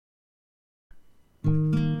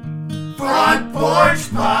Porch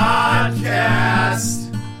Podcast.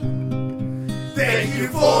 Thank you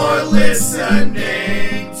for listening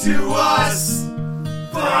to us.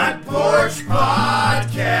 Front Porch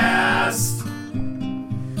Podcast.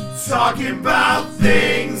 Talking about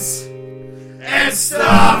things and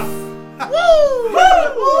stuff. Woo! Woo!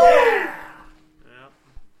 Yeah!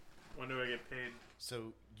 When do I get paid?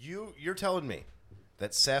 So you're telling me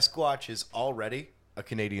that Sasquatch is already a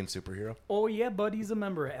Canadian superhero? Oh, yeah, bud. He's a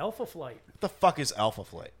member of Alpha Flight. What the fuck is Alpha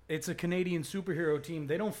Flight? It's a Canadian superhero team.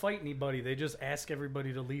 They don't fight anybody. They just ask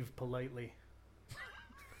everybody to leave politely.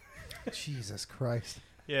 Jesus Christ.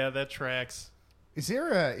 Yeah, that tracks. Is there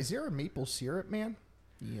a maple syrup man?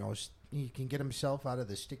 You know, he can get himself out of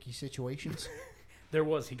the sticky situations. There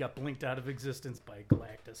was. He got blinked out of existence by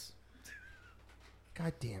Galactus.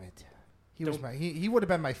 God damn it. He would have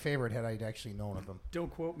been my favorite had I actually known of him. Don't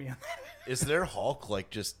quote me on that. Is there Hulk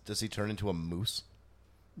does he turn into a moose?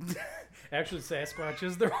 Actually, Sasquatch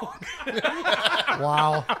is their Hulk.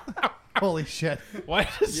 Wow. Holy shit. Why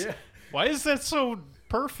is that so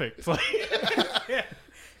perfect? Like, Yeah.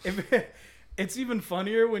 It's even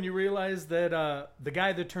funnier when you realize that the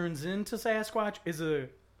guy that turns into Sasquatch is a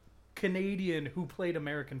Canadian who played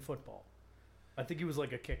American football. I think he was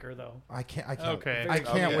like a kicker, though. I can't Okay. I can't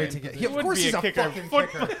Okay. wait to get He of would course be he's a a kicker. fucking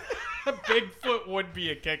kicker. Bigfoot would be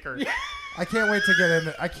a kicker. I can't wait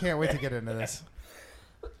to get into this.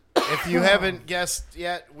 If you haven't guessed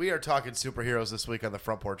yet, we are talking superheroes this week on the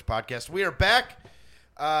Front Porch Podcast. We are back.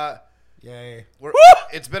 Yay.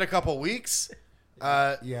 It's been a couple weeks.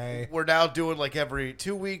 Yay. We're now doing like every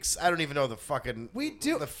 2 weeks. I don't even know the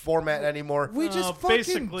format anymore. We just fucking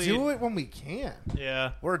basically- do it when we can.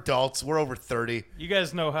 Yeah. We're adults. We're over 30. You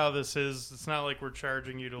guys know how this is. It's not like we're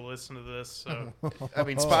charging you to listen to this. So I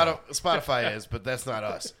mean, Spotify is, but that's not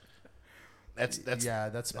us. That's Yeah,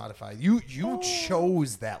 that's Spotify. You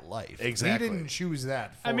chose that life. Exactly. We didn't choose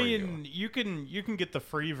that for I mean, you can get the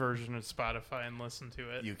free version of Spotify and listen to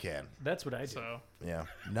it. you can. That's what I do. So Yeah.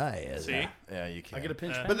 Nice. see, Yeah, you can. I get a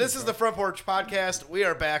pinch. But this is the Front Porch Podcast. We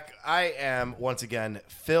are back. I am, once again,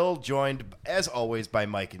 Phil, joined, as always, by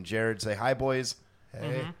Mike and Jared. Say hi, boys.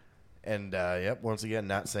 Hey. And, once again,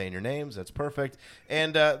 not saying your names. That's perfect.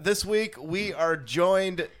 And this week, we are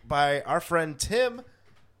joined by our friend Tim.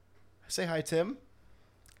 Say hi, Tim.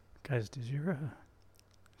 Guys, does your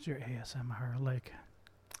ASMR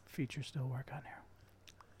feature still work on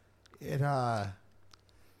here?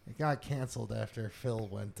 It got canceled after Phil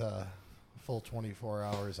went full 24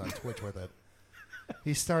 hours on Twitch with it.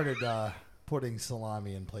 He started putting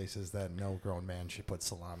salami in places that no grown man should put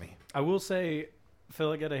salami. I will say,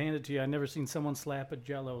 Phil, I gotta hand it to you. I've never seen someone slap a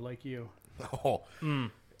Jello like you. Oh,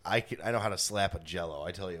 I know how to slap a Jello.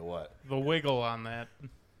 I tell you what. the wiggle on that.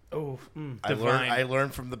 Oh, Divine. I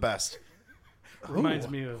learned from the best. reminds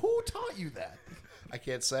me of. Who taught you that? I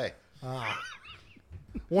can't say.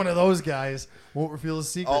 One of those guys won't reveal his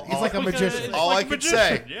secret. He's like a magician. All I could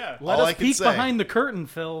say. Yeah. Let all us I can peek say behind the curtain,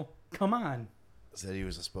 Phil. Come on. Said he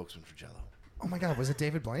was a spokesman for Jello. Oh my God, was it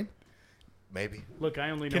David Blaine? Maybe. Look, I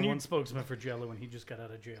only know Can you- one spokesman for Jello, and he just got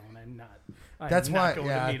out of jail, and I'm not. That's I'm why. not going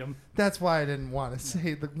to meet him. That's why I didn't want to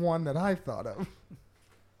say the one that I thought of.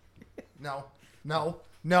 No.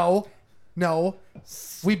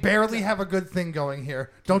 We barely have a good thing going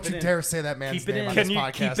here. Don't Keep you it dare in. say that man's Keep it name in. on Can this you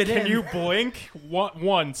podcast. keep it in? Can you blink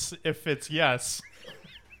once if it's yes?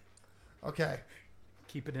 Okay.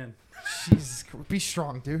 Keep it in. Jesus, be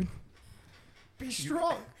strong, dude. Be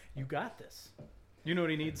strong. You got this. You know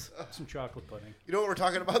what he needs? Some chocolate pudding. You know what we're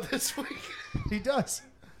talking about this week? He does.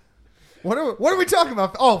 What are we talking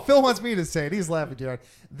about? Oh, Phil wants me to say it. He's laughing, Jared.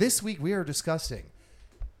 This week we are discussing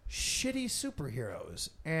shitty superheroes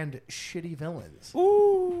and shitty villains.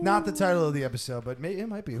 Ooh. Not the title of the episode, but it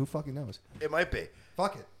might be. Who fucking knows? It might be.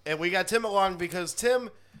 Fuck it. And we got Tim along because Tim,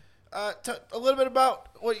 a little bit about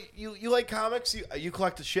what you like comics. You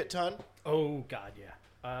collect a shit ton. Oh, God, yeah.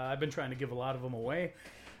 I've been trying to give a lot of them away.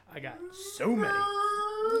 I got so many.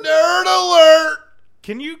 Nerd alert!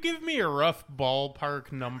 Can you give me a rough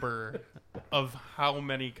ballpark number of how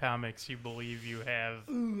many comics you believe you have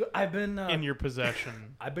I've been in your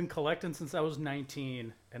possession? I've been collecting since I was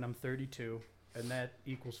 19, and I'm 32, and that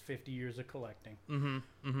equals 50 years of collecting.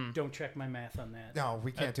 Mm-hmm. Don't check my math on that. No,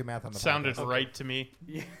 we can't do math on the Sounded podcast. right to me.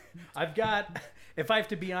 Yeah. I've got, if I have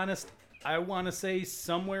to be honest, I want to say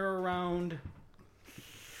somewhere around,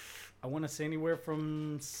 I want to say anywhere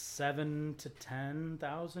from 7,000 to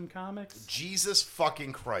 10,000 comics. Jesus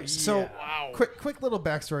fucking Christ. So, Yeah. Wow. quick little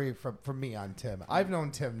backstory from me on Tim. I've known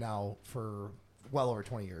Tim now for well over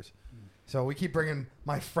 20 years. So we keep bringing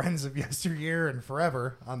my friends of yesteryear and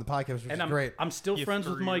forever on the podcast, which And is great. I'm still You friends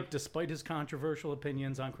with three. Mike despite his controversial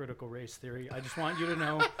opinions on critical race theory. I just want you to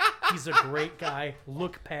know he's a great guy.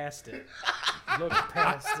 Look past it. Look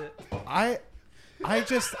past it.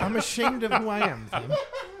 I'm ashamed of who I am,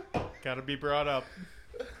 Tim. Got to be brought up.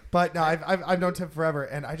 But no, I've known Tim forever,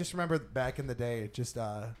 and I just remember back in the day, just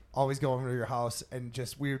always going over to your house, and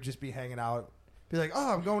we would just be hanging out, be like,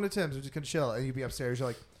 "Oh, I'm going to Tim's, we're just gonna chill," and you'd be upstairs, you're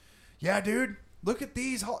like, "Yeah, dude, look at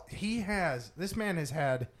these." This man has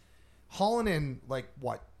had hauling in like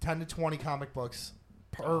what 10 to 20 comic books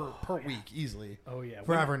per week easily. Oh, yeah.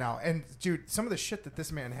 forever now. And dude, some of the shit that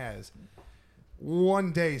this man has.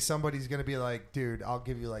 One day somebody's gonna be like, "Dude, I'll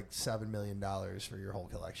give you like $7 million for your whole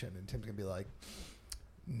collection," and Tim's gonna be like,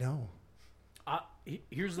 "No."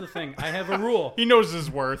 Here's the thing. I have a rule. He knows his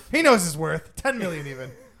worth. He knows his worth. 10 million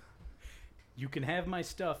even. You can have my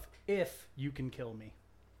stuff if you can kill me.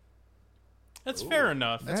 That's fair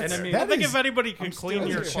enough. That's- And I mean, I think is- if anybody can I'm clean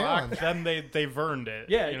still your a clock, challenge. then they've earned it.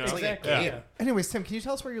 Yeah, you know? exactly. Yeah. Yeah. Anyways, Tim, can you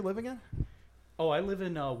tell us where you live again? Oh, I live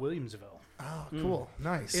in Williamsville. Oh, cool.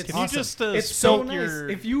 Nice. It's Can awesome. you just It's so soak nice. your...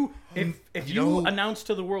 If you you you know- announce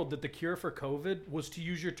to the world that the cure for COVID was to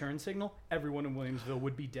use your turn signal, everyone in Williamsville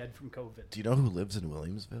would be dead from COVID. Do you know who lives in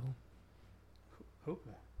Williamsville? Who?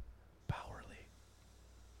 Bowerly.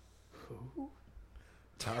 Who?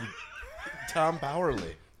 Tom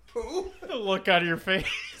Bowerly. the look on your face.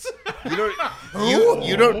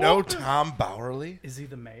 You don't know Tom Bowerly? Is he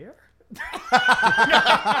the mayor?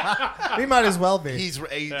 He might as well be.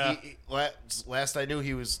 Last I knew,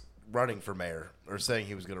 he was running for mayor, or saying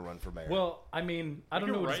he was going to run for mayor. Well, I mean, I don't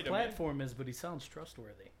can know what his write him in. platform is, but he sounds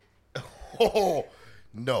trustworthy. Oh,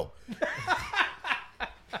 no.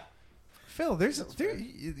 Phil, there's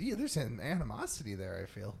an animosity there, I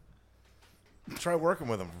feel. Try working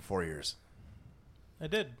with him for 4 years. I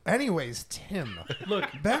did. Anyways, Tim, Look,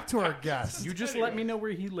 back to our guest. you just let me know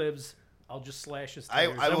where he lives. I'll just slash his I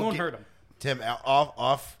tires. I, will won't gi- hurt him. Tim,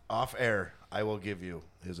 off air, I will give you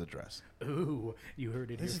his address. Ooh, you heard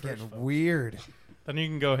it This is here first, getting folks. weird. Then you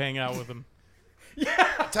can go hang out with him.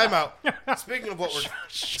 Time out. Speaking of what we're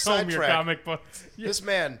Show him your sidetracked, comic books. this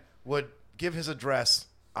man would give his address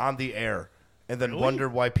on the air and then wonder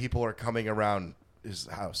why people are coming around his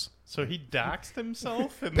house. So he doxed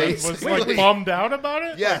himself and then was Basically. like bummed out about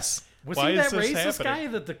it? Yes. Was Why he is that this racist happening? guy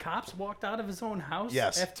that the cops walked out of his own house?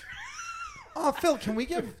 Yes. After Oh, Phil, can we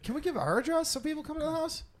give our address so people come to the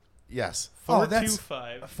house? Yes. Oh, that's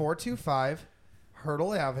 425. 425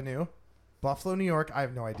 Hurdle Avenue, Buffalo, New York. I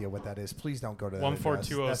have no idea what that is. Please don't go to that address.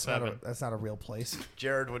 14207. That's not a real place.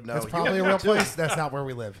 Jared would know. That's probably a real place. That's not where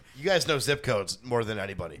we live. You guys know zip codes more than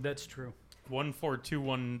anybody. That's true.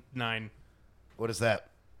 14219. What is that?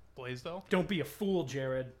 Blaisdell? Don't be a fool,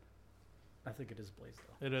 Jared. I think it is Blaisdell.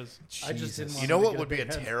 It is. I just didn't Jesus. want You know him to what get would be a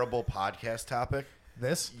big head. terrible podcast topic?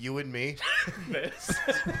 This? You and me. This.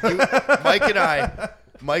 Mike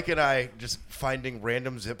and I just finding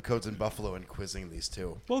random zip codes in Buffalo and quizzing these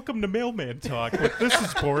two. Welcome to Mailman Talk, but this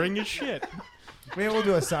is boring as shit. Maybe we'll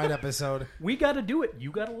do a side episode We got to do it.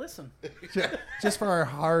 You got to listen. just for our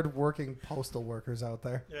hard-working postal workers out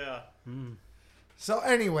there. Yeah. So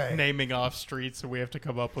anyway, Naming off streets, so we have to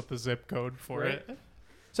come up with the zip code for Right. it.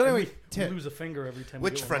 so anyway, We Tim. lose a finger every time.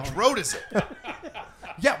 Which we do French it road is it?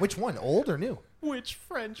 Yeah, which one? Old or new? Which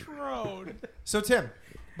French road? So Tim,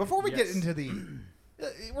 before we get Yes. into the,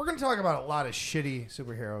 we're going to talk about a lot of shitty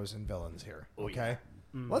superheroes and villains here. Oh, Okay,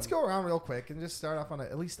 let's go around real quick and just start off on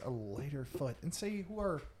at least a lighter foot and say who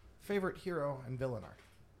our favorite hero and villain are.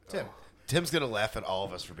 Tim. Tim's gonna laugh at all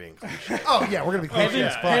of us for being cliche. Oh yeah, we're gonna be cliche Having,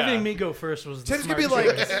 as fuck. having me go first was the Tim's gonna be smart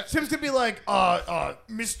like, choice.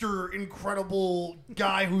 Mr. Incredible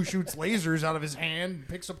guy who shoots lasers out of his hand, and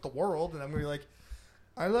picks up the world, and I'm gonna be like,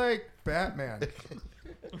 I like Batman.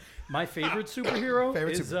 My favorite superhero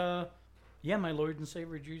Favorite is my Lord and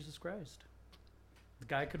Savior Jesus Christ. The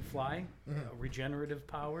guy could fly, regenerative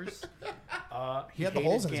powers. He had the hated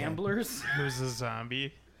holes in his hand. gamblers. He was a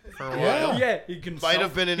zombie for a Yeah. while. Yeah, he can Might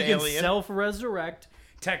have been an he can alien. self-resurrect.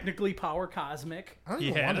 Technically, power cosmic. I don't He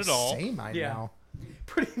even had want it to all. say mine Yeah. now.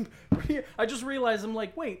 Pretty. I just realized I'm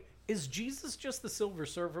like, wait, is Jesus just the Silver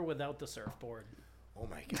Surfer without the surfboard? Oh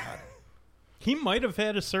my god. He might have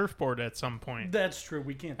had a surfboard at some point. That's true.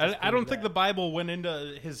 We can't. I disprove don't think the that. Bible went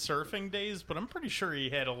into his surfing days, but I'm pretty sure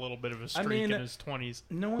he had a little bit of a streak mean, in his 20s.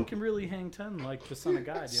 No one can really hang 10 like the Son of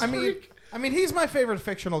God. You I know? mean, he's my favorite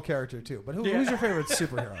fictional character too. But who's your favorite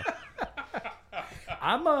superhero?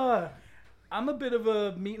 I'm a bit of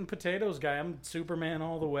a meat and potatoes guy. I'm Superman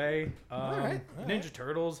all the way. right, all Ninja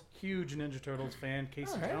Turtles, huge Ninja Turtles fan.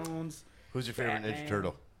 Casey All right. Jones. Who's your favorite Ninja Batman.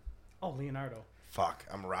 Turtle? Oh, Leonardo. Fuck,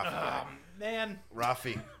 I'm Rafi. Man,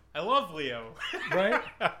 Rafi. I love Leo. Right?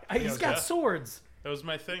 He's got yeah. swords. That was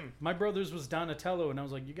my thing. My brother's was Donatello, and I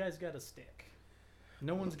was like, you guys got a stick.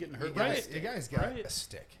 No one's getting hurt. You guys got Right. a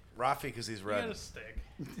stick. Rafi, because he's You red. got a stick.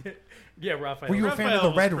 Yeah, Raphael. Were you a fan of the Raphael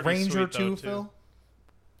was Red pretty Ranger sweet, though, too, too. Phil?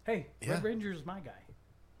 Hey, Yeah. Red Ranger's my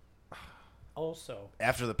guy. Also,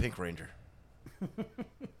 After the Pink Ranger.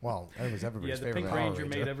 Well, that was yeah, everybody's the favorite Pink Power Ranger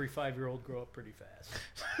Ranger. made every 5-year-old grow up pretty fast.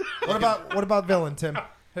 What about villain, Tim?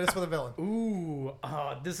 Hit us with a villain. Ooh,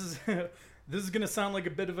 this is this is gonna sound like a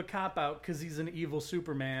bit of a cop out because he's an evil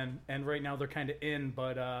Superman, and right now they're kind of in.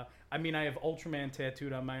 But I mean, I have Ultraman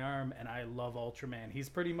tattooed on my arm, and I love Ultraman. He's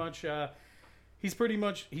pretty much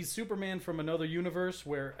he's Superman from another universe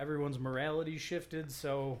where everyone's morality shifted.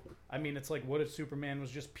 So I mean, it's like, what if Superman was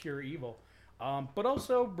just pure evil? But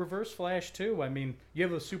also Reverse Flash too. I mean, you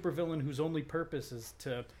have a supervillain whose only purpose is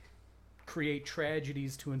to create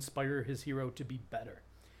tragedies to inspire his hero to be better.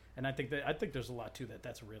 And I think there's a lot to that.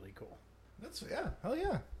 That's really cool. Hell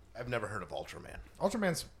yeah. I've never heard of Ultraman.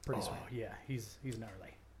 Ultraman's pretty Oh sweet. yeah, he's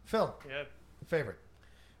gnarly. Phil, Yeah. favorite.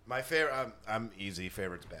 My favorite, I'm easy.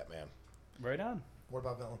 Favorite's Batman. Right on. What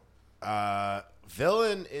about villain?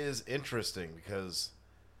 Villain is interesting because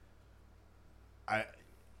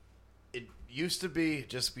it used to be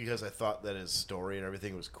just because I thought that his story and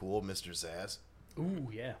everything was cool, Mr. Zsasz, Ooh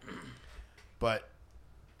yeah. but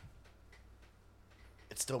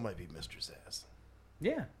it still might be Mr. Zsasz.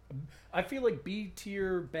 Yeah. I feel like B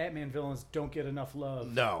tier Batman villains don't get enough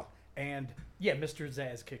love. No, And yeah, Mr.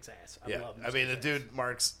 Zsasz kicks ass. I yeah, love Mr. I mean the Zsasz. dude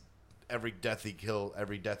marks every death he kills,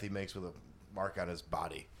 every death he makes with a mark on his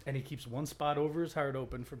body And he keeps one spot over his heart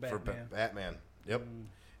open for for Batman. Batman. Yep,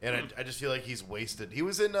 and I just feel like he's wasted. He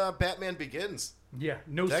was in Batman Begins. Yeah,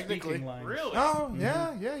 no Technically. speaking lines. Really? Oh,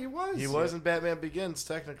 yeah, he was. He was in Batman Begins,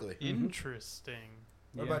 technically. Interesting.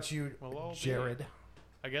 What Yeah. about you, Well, I'll be- Jared?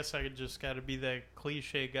 I guess I just got to be that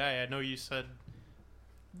cliche guy. I know you said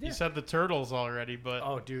Yeah. you said the Turtles already, but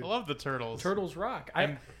Oh, dude. I love the Turtles. Turtles rock.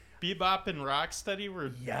 And Bebop and Rocksteady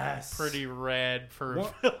were Yes. pretty rad for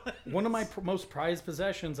One- One of my most prized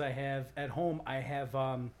possessions I have at home, I have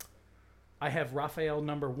Raphael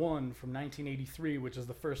 #1 from 1983, which is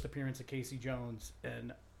the first appearance of Casey Jones,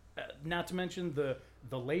 and not to mention the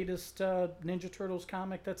latest Ninja Turtles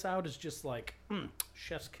comic that's out is just like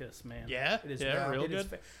chef's kiss, man. Yeah? it is. Yeah, real it is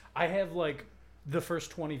good? I have like the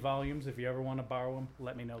first 20 volumes. If you ever want to borrow them,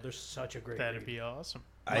 let me know. They're such a great. That'd read. be awesome.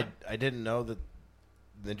 I didn't know that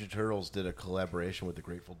Ninja Turtles did a collaboration with the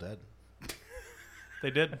Grateful Dead. They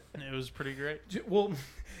did. It was pretty great. Well,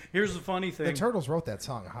 here's the funny thing. The Turtles wrote that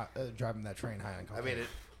song, driving that train high on cocaine. I mean,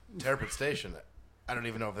 Terrapin Station. I don't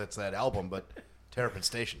even know if that's that album, but Terrapin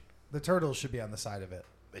Station. The Turtles should be on the side of it.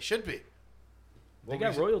 They should be. they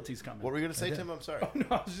got royalties coming. What were you going to say, did. Tim? I'm sorry. No,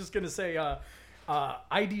 I was just gonna say,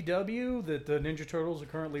 IDW that the Ninja Turtles are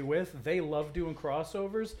currently with, they love doing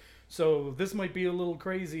crossovers. So this might be a little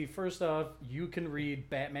crazy. First off, you can read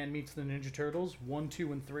Batman Meets the Ninja Turtles 1,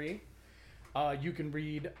 2, and 3. You can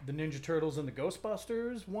read the Ninja Turtles and the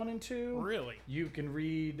Ghostbusters 1 and 2. Really? You can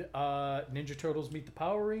read Ninja Turtles Meet the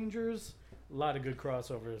Power Rangers. A lot of good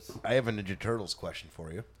crossovers. I have a Ninja Turtles question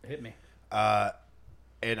for you. Hit me.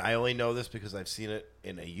 And I only know this because I've seen it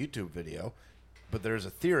in a YouTube video. But there's a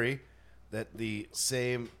theory that the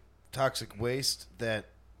same toxic waste that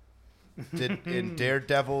did in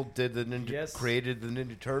Daredevil did the ninja Yes. created the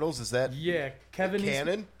Ninja Turtles. Is that Yeah, Kevin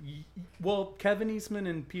canon? Well, Kevin Eastman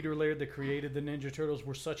and Peter Laird that created the Ninja Turtles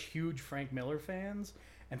were such huge Frank Miller fans,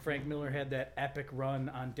 and Frank Miller had that epic run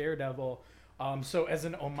on Daredevil. So as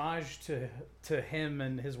an homage to him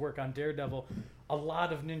and his work on Daredevil, a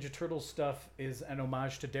lot of Ninja Turtles stuff is an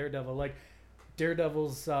homage to Daredevil. Like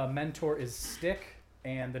Daredevil's mentor is Stick,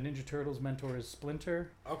 and the Ninja Turtles' mentor is Splinter.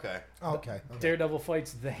 Okay? Okay. Daredevil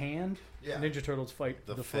fights the hand. Yeah. Ninja Turtles fight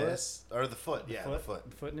The, the foot. fist or the foot? Yeah, the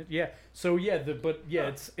foot. Foot in it. Yeah. So yeah,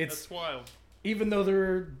 it's That's wild. even though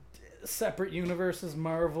they're separate universes,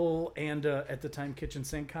 Marvel and at the time Kitchen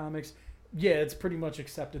Sink Comics, yeah, it's pretty much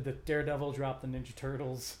accepted that Daredevil dropped the Ninja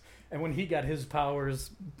Turtles, and when he got his powers,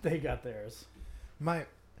 they got theirs. My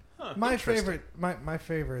Interesting. favorite, my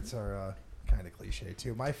favorites are kind of cliche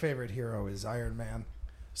too. My favorite hero is Iron Man.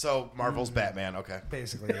 So Marvel's Batman. Okay.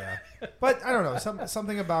 Basically, yeah. But I don't know,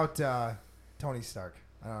 something about Tony Stark.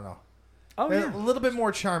 I don't know. Oh They're yeah, a little bit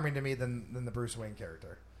more charming to me than the Bruce Wayne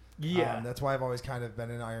character. yeah. That's why I've always kind of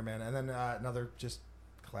been an Iron Man. And then another just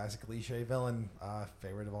classic cliche villain,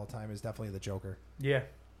 favorite of all time is definitely the Joker. Yeah.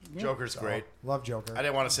 Joker's great. Love Joker. I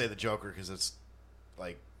didn't want to say the Joker because it's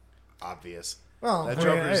like obvious. Well, That I mean,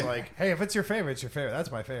 Joker's hey, like- hey, if it's your favorite, it's your favorite. That's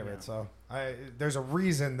my favorite. So there's a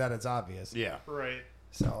reason that it's obvious. Yeah. Right.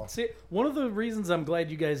 So See, one of the reasons I'm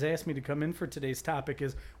glad you guys asked me to come in for today's topic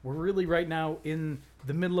is we're really right now in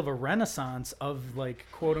the middle of a renaissance of like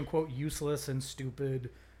quote unquote useless and stupid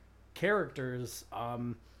characters.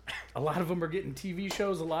 A lot of them are getting TV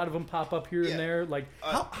shows. A lot of them pop up here Yeah. and there. Like,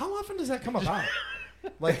 how often does that come about?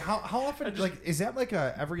 Like how often? Like is that like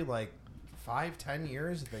every like 5-10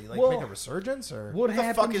 years they like Well, make a resurgence or? what Who the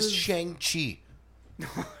happens fuck is Shang-Chi?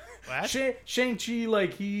 What? Shang-Chi,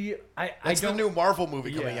 like I That's the don't new Marvel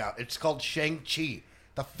movie coming Yeah. out. It's called Shang-Chi.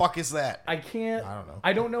 The fuck is that? I can't. I don't know.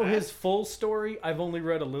 I don't know his full story. I've only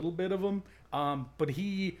read a little bit of him. But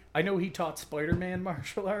I know he taught Spider-Man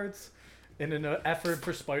martial arts in an effort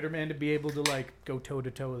for Spider-Man to be able to like go toe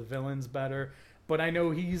to toe with villains better. But I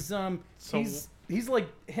know he's like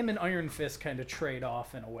him and Iron Fist kind of trade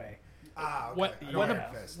off in a way. Okay. What I know what Iron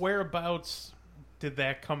ab- Fist. whereabouts did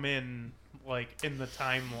that come in, like in the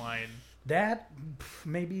timeline? That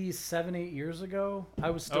maybe 7-8 years ago, I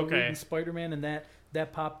was still Okay. reading Spider-Man, and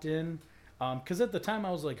that popped in. Because at the time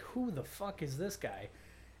I was like, "Who the fuck is this guy?"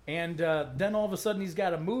 And then all of a sudden he's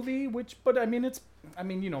got a movie, but I mean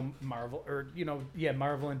Marvel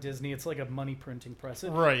Marvel and Disney. It's like a money printing press.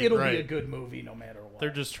 It'll be a good movie no matter what. They're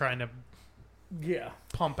just trying to yeah.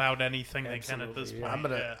 pump out anything they can at this Absolutely,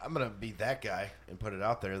 point. yeah. I'm gonna be that guy and put it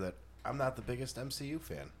out there that I'm not the biggest MCU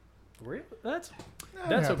fan. Really? That's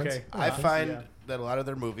happens. okay. It I happens, find yeah. that a lot of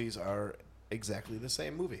their movies are exactly the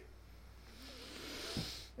same movie,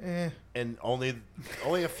 and only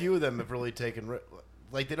a few of them have really taken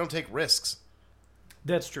like they don't take risks.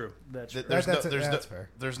 That's true. That's true. There's That's fair.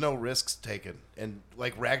 there's no risks taken, and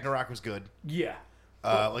like Ragnarok was good. Yeah.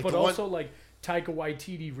 Like but the also one, like Taika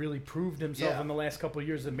Waititi really proved himself Yeah. in the last couple of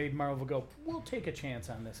years that made Marvel go, "We'll take a chance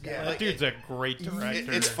on this guy." Yeah, That like, dude's a great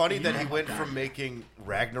director. it's funny that he went from making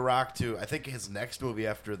Ragnarok to I think his next movie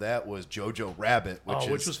after that was Jojo Rabbit, which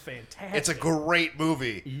was fantastic. it's a great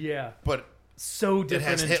movie, yeah, but so it different.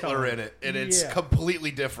 has in Hitler tone. in it, and it's Yeah. completely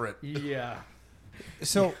different. Yeah.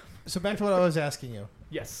 So back to what I was asking you.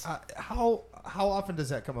 Yes. How often does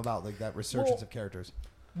that come about? Like that resurgence Well- of characters?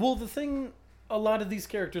 Well, a lot of these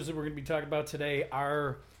characters that we're going to be talking about today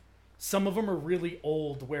some of them are really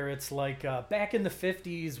old, where it's like back in the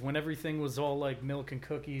 50s when everything was all like milk and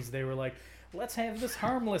cookies, they were like, let's have this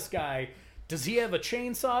harmless guy. Does he have a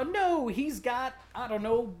chainsaw? No, he's got, I don't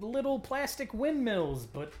know, little plastic windmills,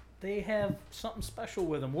 but they have something special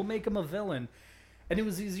with him. We'll make him a villain. And it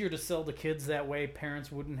was easier to sell to kids that way. Parents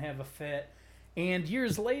wouldn't have a fit. And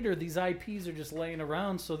years later, these IPs are just laying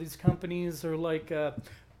around, so these companies are like...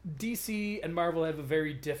 DC and Marvel have a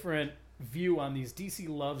very different view on these. DC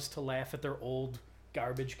loves to laugh at their old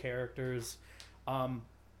garbage characters.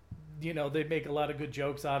 They make a lot of good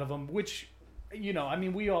jokes out of them, which,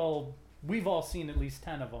 we've all seen at least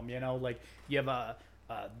 10 of them. Like you have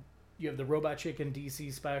the Robot Chicken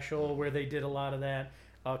DC special where they did a lot of that.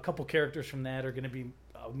 A couple characters from that are going to be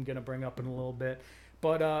I'm going to bring up in a little bit.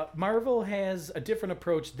 But Marvel has a different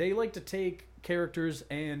approach. They like to take characters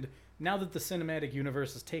and now that the cinematic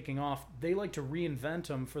universe is taking off, they like to reinvent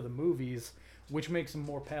them for the movies, which makes them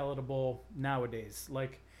more palatable nowadays.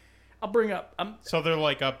 Like, I'll bring up... So they're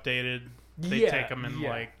like updated. They Yeah, take them and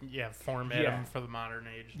yeah. format Yeah. them for the modern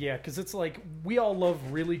age. Yeah, because it's like, we all love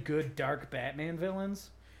really good dark Batman villains,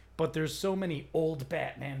 but there's so many old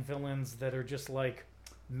Batman villains that are just like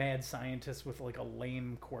mad scientists with like a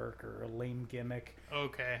lame quirk or a lame gimmick.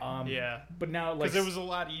 Okay. Yeah. But now, like... Because it was a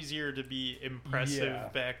lot easier to be impressive Yeah.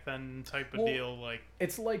 back then type of Well, deal. Like,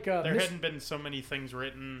 It's like... there hadn't been so many things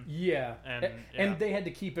written. Yeah, And- and they had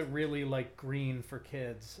to keep it really like green for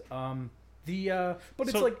kids. But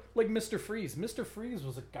it's So- like Mr. Freeze. Mr. Freeze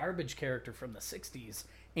was a garbage character from the '60s,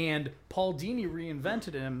 and Paul Dini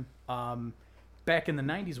reinvented him back in the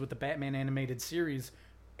 '90s with the Batman animated series.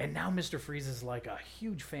 And now Mr. Freeze is like a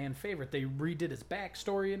huge fan favorite. They redid his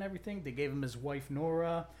backstory and everything. They gave him his wife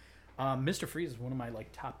Nora. Mr. Freeze is one of my like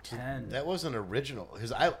top 10. That wasn't original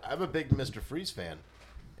because I'm a big Mr. Freeze fan,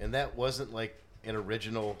 and that wasn't like an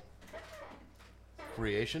original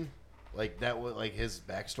creation. Like that was like his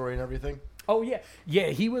backstory and everything. Oh yeah.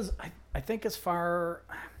 He was. I think as far,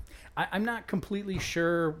 I'm not completely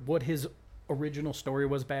sure what his original story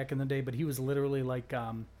was back in the day, but he was literally like.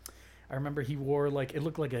 I remember he wore like it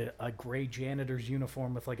looked like a gray janitor's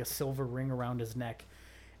uniform with like a silver ring around his neck,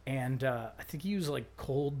 and I think he used like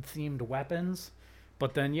cold themed weapons.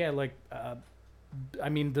 But then the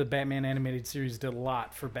Batman animated series did a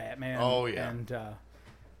lot for Batman. Oh, yeah. and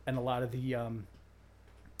a lot of the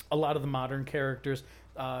modern characters,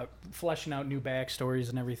 fleshing out new backstories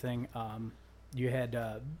and everything. You had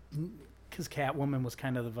because Catwoman was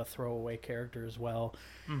kind of a throwaway character as well.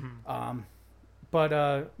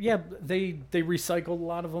 But yeah, they recycled a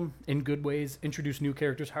lot of them in good ways. Introduced new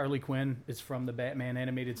characters. Harley Quinn is from the Batman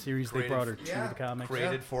animated series. They brought her to the comics.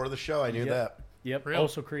 Created for the show. I knew that. Yep. Really?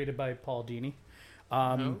 Also created by Paul Dini.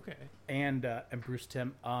 Okay. And Bruce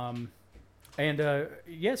Timm.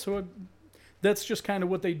 Yeah, so that's just kind of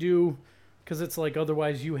what they do, because it's like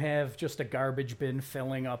otherwise you have just a garbage bin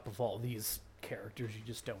filling up of all these characters you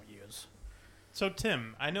just don't use. So,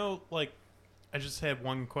 Tim, I know, like, I just had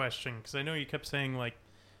one question, because I know you kept saying, like,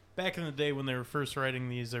 back in the day when they were first writing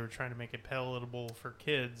these, they were trying to make it palatable for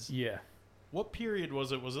kids. Yeah. What period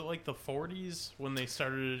was it? Was it, like, the 40s when they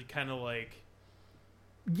started kind of, like,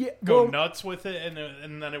 Yeah. go Well, nuts with it,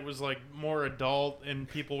 and then it was, like, more adult, and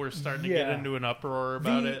people were starting to get Yeah. into an uproar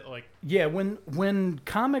about The- it? Like, yeah, when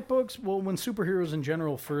comic books, well, when superheroes in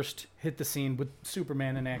general first hit the scene with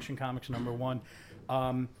Superman in Action Comics #1,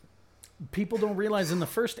 people don't realize in the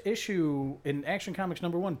first issue in Action Comics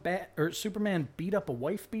 #1, Superman beat up a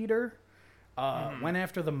wife beater, went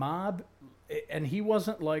after the mob, and he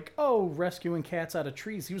wasn't like, oh, rescuing cats out of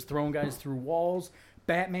trees. He was throwing guys through walls.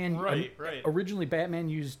 Batman, Right. Originally, Batman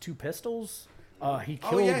used 2 pistols. He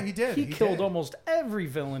killed. yeah, he did. He He killed did. almost every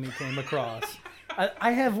villain he came across.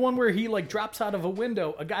 I have one where he like drops out of a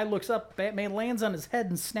window. A guy looks up. Batman lands on his head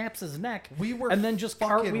and snaps his neck. We were and then just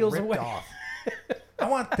fucking cartwheels ripped away. off. I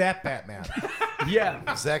want that Batman.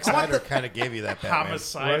 Yeah, Zack Snyder kind of gave you that Batman.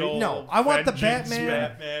 homicidal. No, I want the vengeance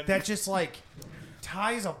Batman that just like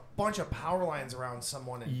ties a bunch of power lines around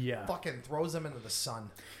someone and Yeah. fucking throws them into the sun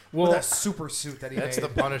Well- with a super suit that he That's made.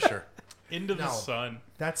 the Punisher. Into the No. sun.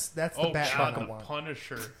 That's the Oh, Batman God, I the want.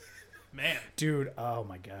 Punisher. Man. dude. Oh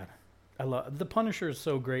my god, I love the Punisher is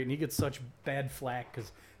so great, and he gets such bad flack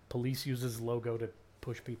because police use his logo to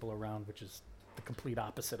push people around, which is the complete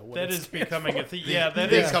opposite of what That it is stands becoming for. a thing. Yeah, that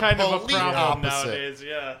the is kind of a complete problem opposite. nowadays.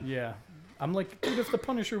 Yeah. Yeah, I'm like, dude, if the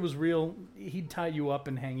Punisher was real, he'd tie you up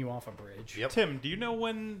and hang you off a bridge. Yep. Tim, do you know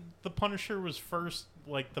when the Punisher was first,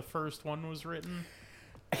 like the first one was written?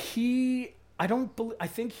 I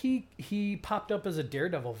think he popped up as a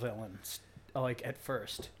Daredevil villain, like at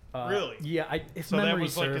first. Really? Yeah. If So that memory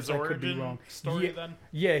was like serves, his I could be origin wrong. story yeah, then?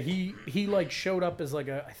 Yeah, he like showed up as like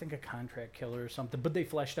I think a contract killer or something, but they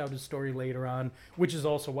fleshed out his story later on, which is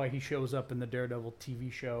also why he shows up in the Daredevil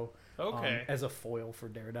TV show. Okay. As a foil for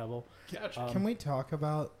Daredevil. Gotcha. Can we talk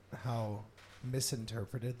about how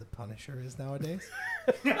misinterpreted the Punisher is nowadays?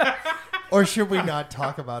 Or should we not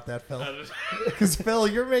talk about that, Phil? Because Phil,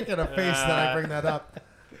 you're making a face that I bring that up.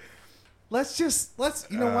 Let's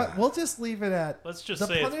you know what? We'll just leave it at. Let's just the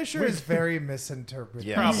say it's Punisher is very misinterpreted.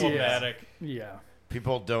 Yeah. Problematic. Yeah.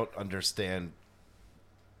 People don't understand.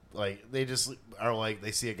 Like, they just are like,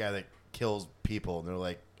 they see a guy that kills people and they're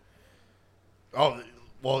like, oh,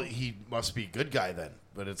 well, he must be a good guy then.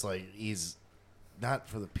 But it's like, he's not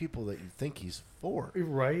for the people that you think he's for.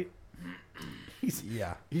 Right. He's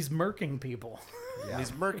Yeah. murking people. Yeah.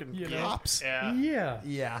 He's murking You know? cops. Yeah. Yeah.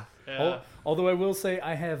 Yeah. Yeah. Although I will say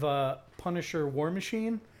I have a Punisher War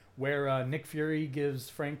Machine where Nick Fury gives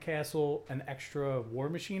Frank Castle an extra War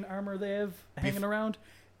Machine armor they have hanging around,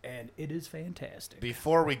 and it is fantastic.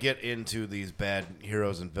 Before we get into these bad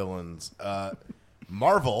heroes and villains,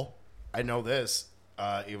 Marvel, I know this,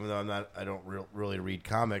 even though I don't really read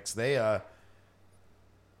comics. They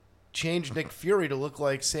changed Nick Fury to look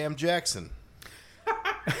like Sam Jackson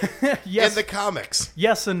Yes, in the comics.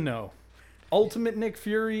 yes and no. Ultimate Nick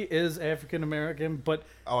Fury is African American, but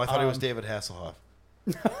Oh, I thought he was David Hasselhoff.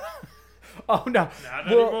 oh no, Not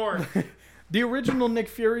Well, anymore. The original Nick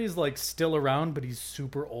Fury is like still around, but he's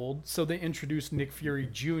super old. So they introduced Nick Fury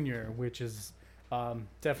Jr., which is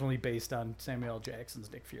definitely based on Samuel L.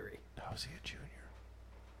 Jackson's Nick Fury. How is he a junior?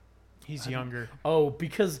 He's younger. Oh,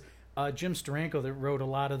 because Jim Steranko that wrote a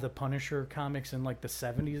lot of the Punisher comics in like the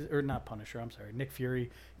 70s, or not Punisher, I'm sorry, Nick Fury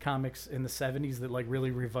comics in the 70s that like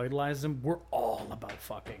really revitalized them, were all about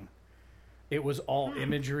fucking. It was all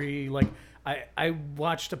imagery. Like I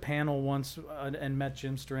watched a panel once and met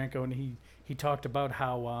Jim Steranko, and he talked about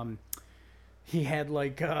how he had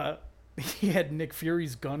like he had Nick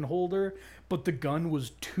Fury's gun holder, but the gun was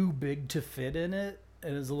too big to fit in it,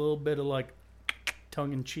 and it was a little bit of like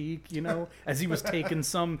tongue in cheek, you know, as he was taking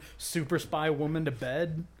some super spy woman to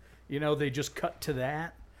bed. You know, they just cut to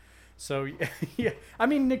that. So yeah, I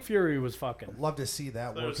mean, Nick Fury was fucking. Love to see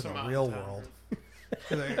that There's work in some the real on-time. world.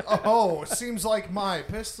 Like, oh, seems like my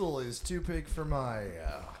pistol is too big for my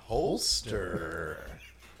Holster.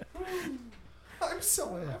 I'm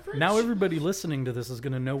so average. Now everybody listening to this is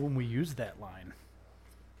going to know when we use that line.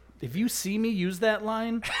 if you see me use that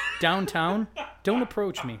line downtown, don't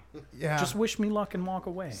approach me. Yeah. Just wish me luck and walk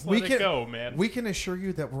away. Let it go, man. We can assure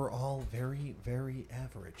you that we're all very, very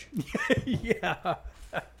average. Yeah.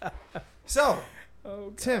 So, Oh,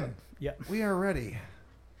 God. Tim, Yeah. we are ready.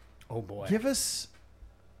 Oh boy. Give us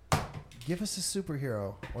a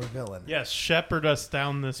superhero or villain. Yes, shepherd us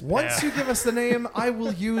down this path. Once you give us the name, I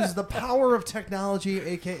will use the power of technology,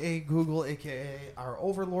 aka Google, aka our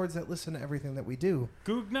overlords that listen to everything that we do,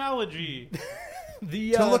 Goognology.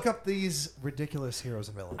 The to look up these ridiculous heroes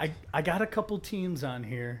and villains. I got a couple teams on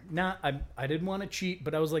here. I didn't want to cheat,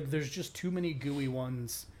 but I was like, there's just too many gooey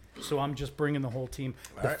ones, so I'm just bringing the whole team.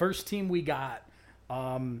 The right. first team we got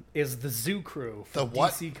is the Zoo Crew from The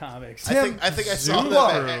what? DC Comics. I think I saw them.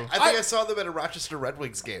 Whoa. I saw them at a Rochester Red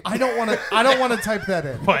Wings game. I don't want to type that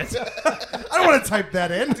in. What? I don't want to type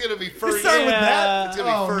that in. It's gonna be furries. Start with that. It's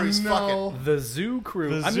gonna be furries. no. Fucking. The Zoo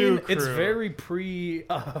Crew. The I Zoo mean, it's Crew. very pre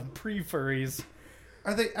furries.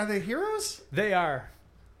 Are they heroes? They are.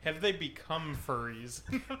 Have they become furries?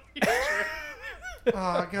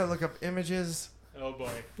 I gotta look up images. Oh boy.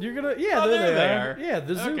 You're gonna Oh, there there they they are. are. Yeah,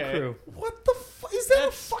 the Zoo Okay. Crew. What the is that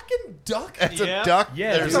a fucking duck? That's Yeah. a duck.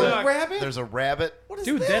 Yeah, there's There's a a rabbit? There's a rabbit. What is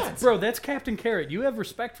Dude, that? that's Captain Carrot. You have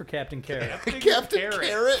respect for Captain Carrot. Captain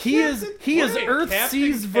Carrot. He is Carrot. Earthsea's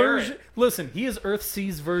Captain version. Carrot. Listen, he is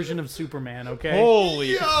Earthsea's version of Superman. Okay.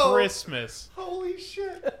 Holy Yo. Christmas. Holy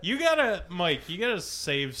shit. You gotta, Mike, you gotta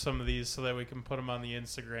save some of these so that we can put them on the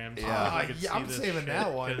Instagram. So Yeah. I can see I'm this saving shit,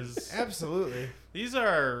 that one. 'cause Absolutely. These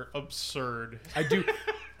are absurd. I do.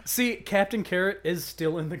 See, Captain Carrot is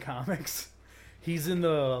still in the comics. He's in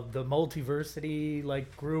the multiversity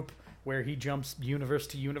like group where he jumps universe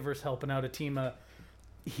to universe, helping out a team of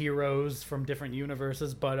heroes from different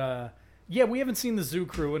universes. But yeah, we haven't seen the Zoo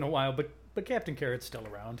Crew in a while. But Captain Carrot's still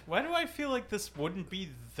around. Why do I feel like this wouldn't be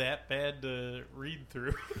that bad to read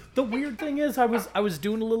through? The weird thing is, I was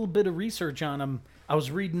doing a little bit of research on him. I was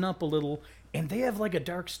reading up a little, and they have like a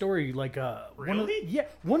dark story. Like Really?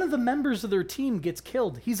 one of the members of their team gets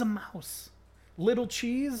killed. He's a mouse. Little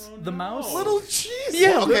Cheese, the mouse. Little cheese.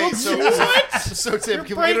 Yeah, Okay, Little so Cheese. so Tim, You're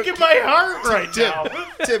can we breaking get my heart right Tim, now.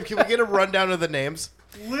 Tim, can we get a rundown of the names?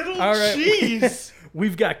 Little All right. cheese.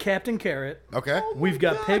 We've got Captain Carrot. Okay. We've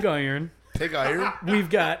got Pig Iron. Pig Iron. We've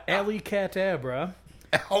got Ali Catabra.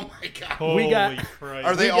 Oh my god. Holy got- Christ.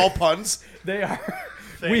 Are they all puns? They are.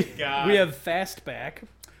 Thank God. We have Fastback,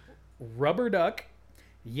 Rubber Duck,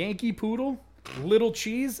 Yankee Poodle, Little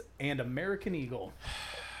Cheese, and American Eagle.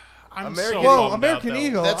 I'm American- so Whoa, bummed American out, though.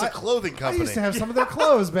 Eagle. That's a I clothing company. used to have some of their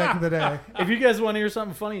clothes back in the day. If you guys want to hear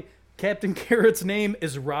something funny, Captain Carrot's name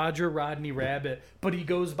is Roger Rodney Rabbit, but he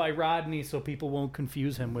goes by Rodney so people won't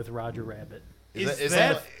confuse him with Roger Rabbit. Is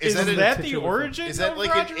that the titular origin? Is that of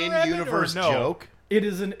like Roger an Rabbit, or in-universe no? joke?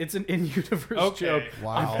 It's an in-universe Okay. joke.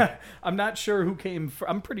 Wow. I'm not sure who came.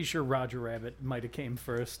 I'm pretty sure Roger Rabbit might have came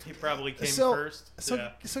first. He probably came So, first. so,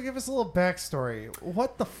 Yeah. so give us a little backstory.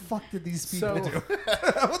 What the fuck did these people So- do?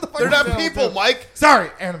 What the fuck They're did not they all people, do? Mike. Sorry,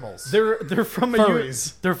 animals. They're from a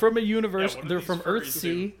Furries. they're from a universe. Yeah, what do they're these from furries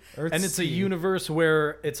Earthsea, do? and it's a Earthsea. universe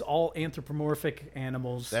where it's all anthropomorphic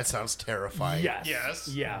animals. That sounds terrifying. yes, Yes.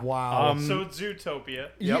 yeah, Wow. So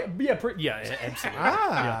Zootopia. yeah, absolutely.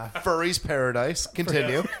 Ah. Furry's paradise.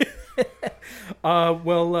 Continue.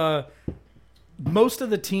 Most of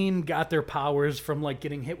the team got their powers from like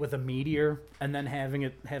getting hit with a meteor and then having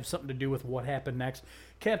it have something to do with what happened next.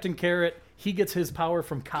 Captain Carrot, he gets his power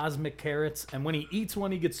from cosmic carrots, and when he eats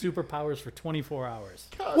one, he gets superpowers for 24 hours.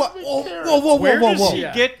 What? Whoa, Where does he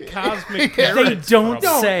Yeah. get cosmic They carrots don't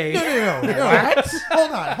from? say. No.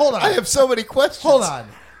 Hold on. I have so many questions. Hold on.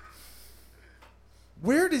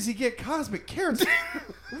 Where does he get cosmic carrots?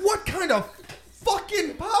 What kind of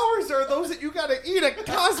fucking powers are those that you gotta eat a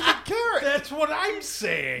cosmic carrot? That's what I'm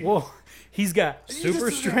saying. Well, he's got You super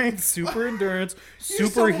just- strength, super endurance, still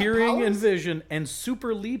super have hearing and powers? vision, and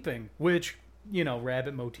super leaping, which, you know,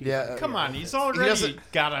 rabbit motif. Yeah. Come on, he's already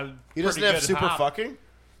doesn't- got a He doesn't pretty have good super hop. fucking.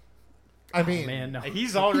 I mean, Man, no.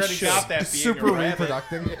 He's already should. got that being super a rabbit.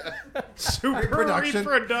 reproductive. Super Reproduction.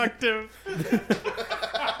 reproductive.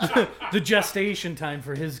 The gestation time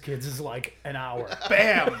for his kids is like an hour.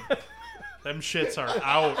 Bam. Them shits are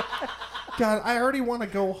out. God, I already want to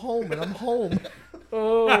go home, and I'm home.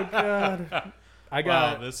 Oh, God. I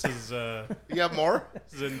Wow, got... this is You got more?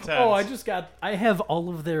 intense. I have all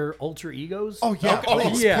of their alter egos. Oh yeah, Oh,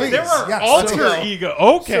 please, yeah. please. There are yes. alter So- ego.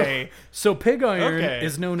 Okay. So Pig Iron Okay.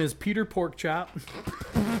 is known as Peter Porkchop.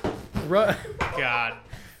 Ru- God.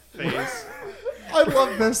 Face. I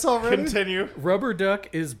love this already. Continue. Rubber Duck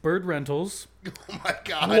is Bird Rentals. Oh my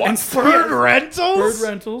god. Bird rentals? Bird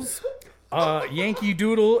Rentals. Yankee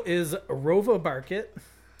Doodle is Rova Barkett.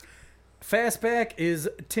 Fastback is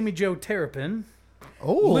Timmy Joe Terrapin.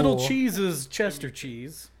 Oh, Little Cheese is Chester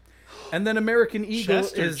Cheese. And then American Eagle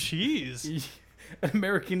Chester is cheese.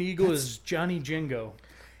 American Eagle is Johnny Jingo.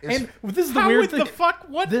 And this is the How weird with thing. the fuck?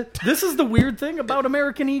 What? This is the weird thing about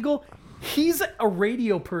American Eagle. He's a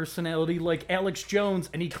radio personality like Alex Jones,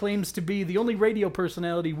 and he claims to be the only radio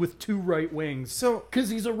personality with 2 right wings. So- because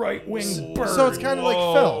he's a right wing bird. so it's kind of like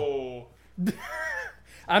Phil. Whoa.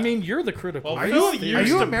 I mean, you're the critical. Well, Are Phil you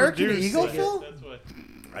used to American produce Eagle, it. Phil? That's what.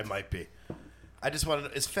 I might be. I just want to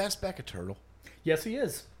know, is Fastback a turtle? Yes, he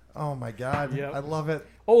is. Oh my God, Yep. I love it.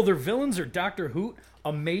 Oh, their villains are Doctor Hoot,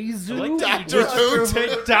 Amazu. I like that Doctor you just Who.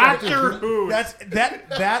 take Doctor Who. That's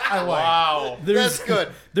that I like. Wow. There's, That's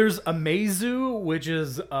good. There's Amazu, which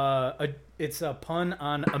is it's a pun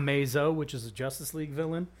on Amazo, which is a Justice League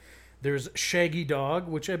villain. There's Shaggy Dog,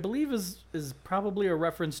 which I believe is probably a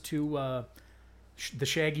reference to the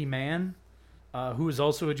Shaggy Man, who is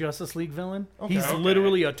also a Justice League villain. He's Okay.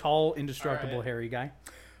 literally a tall, indestructible, Alright. hairy guy.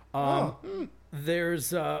 Oh.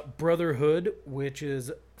 There's Brotherhood, which is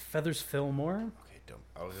Feathers Fillmore. Okay, don't.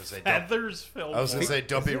 I was gonna say. Don't, Feathers Phil. I was gonna say,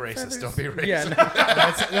 don't be racist. feathers? Don't be racist. Yeah, no.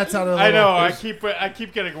 That sounded a little. I know. I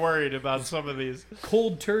keep getting worried about some of these.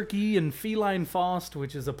 Cold Turkey and Feline Faust,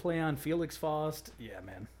 which is a play on Felix Faust. Yeah,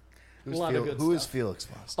 man. Who's a lot of good Who is stuff. Felix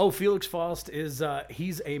Faust? Oh, Felix Faust is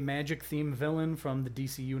he's a magic themed villain from the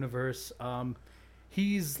DC universe.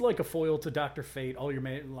 He's like a foil to Dr. Fate. A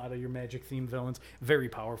lot of your magic themed villains, very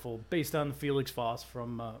powerful, based on Felix Faust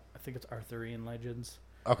from I think it's Arthurian legends.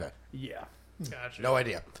 Okay, Yeah. Gotcha. no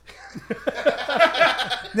idea.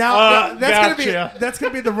 Now Gotcha. that's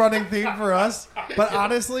gonna be the running theme for us. But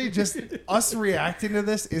honestly, just us reacting to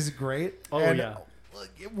this is great. Oh, And yeah.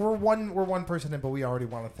 we're one person in, but we already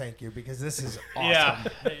want to thank you because this is awesome. Yeah,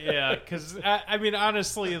 yeah. Because I mean,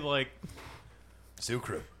 honestly, like, Zoo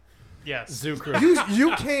Crew. yes. Zoo Crew.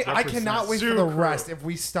 You can't. I cannot wait for Zoo the Crew. rest. If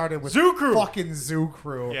we started with Zoo Crew. fucking Zoo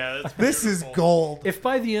Crew, Yeah, that's this is beautiful. gold. If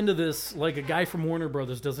by the end of this, like a guy from Warner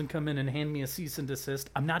Brothers doesn't come in and hand me a cease and desist,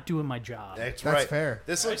 I'm not doing my job. That's That's right. fair.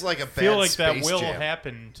 This looks like a I bad feel like that Space will Jam.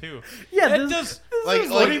 happen too. Yeah, That this- does. Like,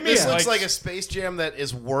 what do you this mean? looks like a Space Jam that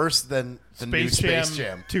is worse than the new Space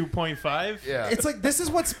Jam. 2.5. Yeah. It's like this is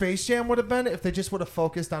what Space Jam would have been if they just would have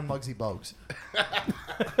focused on Muggsy Bogues.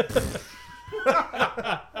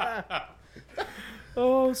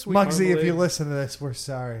 Oh, sweet Muggsy, if marmalade. you listen to this, we're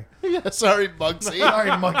sorry. Yeah, sorry, Bugsy. Sorry,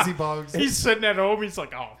 Muggsy Bogues. He's sitting at home. He's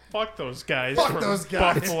like, "Oh, fuck those guys Fuck from those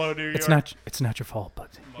guys." Buffalo, New York." It's not your fault,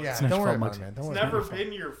 Bugsy. Yeah, not don't your worry fault, about it, man. Don't It's worry never about it.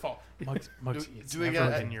 been your fault. Muggsy, it's do we never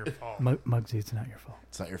got- Been your fault. Muggsy, it's not your fault.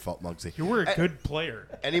 It's not your fault, Muggsy. You were a good player.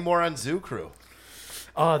 Any more on Zoo Crew?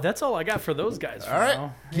 That's all I got for those guys for All right.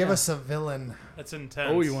 now. Give us a villain. That's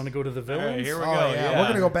intense. Oh, you want to go to the All villains? right, here we Oh, go. yeah. Yeah, We're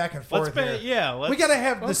gonna go back and Let's forth. be, here. yeah. Let's, We gotta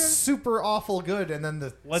have the Okay. super awful good and then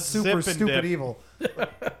the Let's super zip and stupid dip. evil.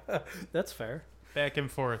 That's fair. back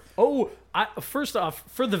and forth. Oh, first off,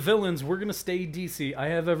 for the villains, we're gonna stay DC. I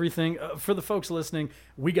have everything for the folks listening.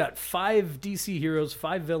 We got 5 DC heroes,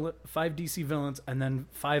 5 DC villains, and then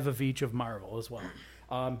 5 of each of Marvel as well.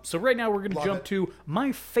 So right now we're gonna Love jump it. to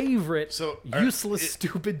my favorite So, useless,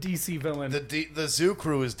 stupid DC villain. The Zoo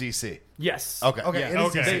Crew is DC. yes. Okay. Okay, Yeah. it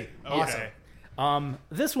is Okay. DC. Okay.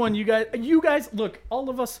 This one, you guys, look, all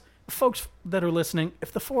of us, folks that are listening,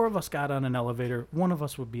 if the 4 of us got on an elevator, one of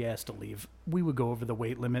us would be asked to leave. We would go over the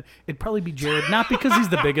weight limit. It'd probably be Jared, not because he's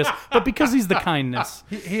the biggest, but because he's the kindness.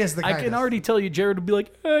 He is the I kindest. can already tell you, Jared would be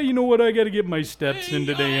like, you know what, I got to get my steps in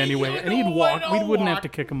today anyway. And he'd walk. We wouldn't have to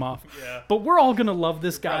kick him off. Yeah. But we're all going to love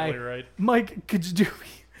this guy. Probably right. Mike, could you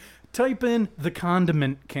type in the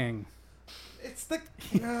Condiment King? It's the.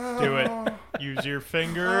 Do it. Use your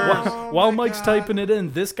finger. While my Mike's God. typing it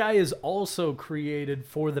in, this guy is also created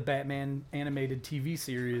for the Batman animated TV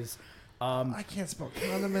series. I can't spell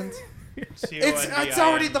condiment. C-O-N-D-I-M-E-N-T. It's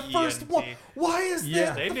already the first one. Why is Yeah.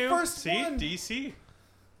 that They the knew. first See, one? DC.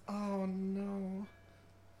 Oh no.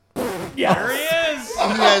 There he is.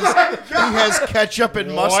 He has ketchup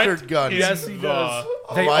and mustard What guns. is Yes, he the- does.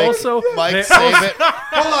 They Mike, also Mike, they save also- it.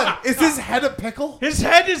 Hold on. Is his head a pickle? His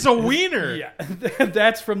head is a wiener. Yeah,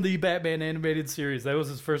 that's from the Batman animated series. That was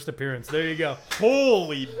his first appearance. There you go.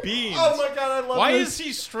 Holy beans. Oh my god, I love Why this. is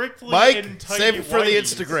he strictly in Mike, tighty save it for the whities?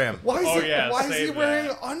 Instagram. Why is Oh, he, yeah, why is he save wearing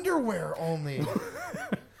that. underwear only?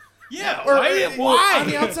 Yeah, Or why? on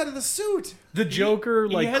the outside of the suit? The Joker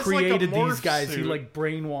he has, like, a created these morph guys. He suit. like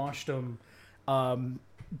brainwashed them.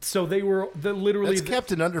 So they were literally. That's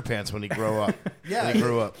Captain Underpants when he grew up. Yeah. When he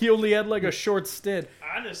grew up. He only had like a short stint.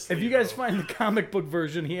 Honestly, If you guys though. find the comic book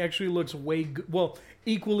version, he actually looks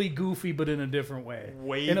equally goofy, but in a different way.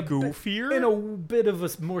 Way in a bit- goofier? in a bit of a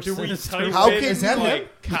more Do we sinister type How in, can- is that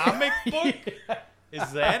like, comic book?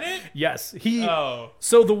 Is that it? Yes, Oh.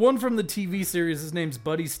 So the one from the TV series, his name's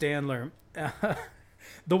Buddy Standler.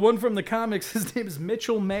 The one from the comics, his name is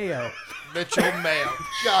Mitchell Mayo. Mitchell Mayo.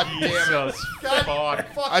 God damn it. Jesus fuck.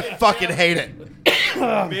 I fucking hate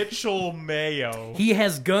it. Mitchell Mayo. He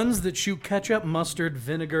has guns that shoot ketchup, mustard,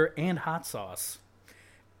 vinegar, and hot sauce.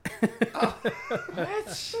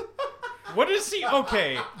 What is he?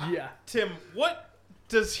 Okay, Yeah. Tim, what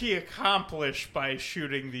does he accomplish by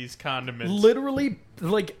shooting these condiments? Literally,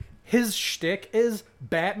 like, his shtick is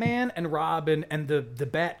Batman and Robin and the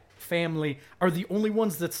Bat family are the only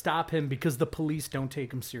ones that stop him because the police don't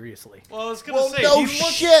take him seriously. Well, I was gonna say no he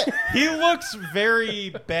looks, shit. he looks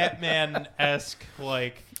very Batman-esque.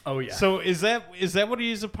 Like, Oh, yeah. So is that what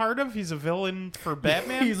he's a part of? He's a villain for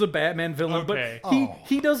Batman. He's a Batman villain, Okay. but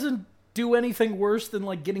he doesn't do anything worse than,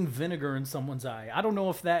 like, getting vinegar in someone's eye. I don't know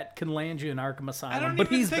if that can land you in Arkham Asylum, I don't but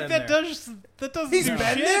even he's think been that there. doesn't. He's do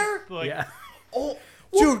been shit. there? Like, Yeah. Oh,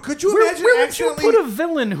 dude, could you Where imagine would you accidentally? put a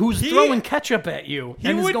villain who's He- throwing ketchup at you he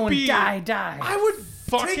and is would going, be- die? I would take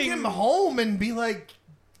Fucking- him home and be like,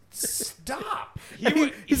 stop.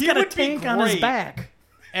 He's he got a would be tank on his great back.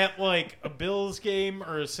 at like a Bills game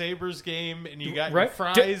or a Sabres game, and you got your Right?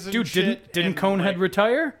 fries and Dude, shit. didn't and, Conehead like,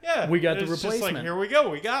 retire? Yeah, We got the it's just replacement. like, here we go,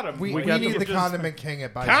 we got him. We got need the- the condiment king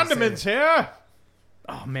at Bison condiments City. here.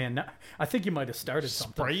 Oh, man. I think you might have started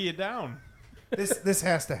something. Spray you down. This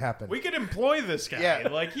has to happen. We could employ this guy. Yeah.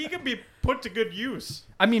 Like, he could be put to good use.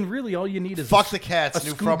 I mean, really, all you need is Fuck a, the cats, a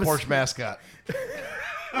new scuba front porch suit. mascot.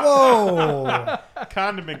 Whoa!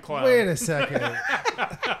 Condiment clown. Wait a second.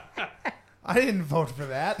 I didn't vote for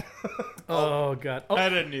that. Oh, God. Oh, I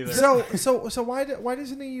didn't either. So why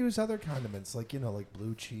doesn't he use other condiments like like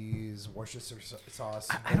blue cheese, Worcestershire sauce?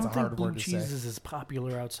 I That's don't a think hard blue word to cheese say. is as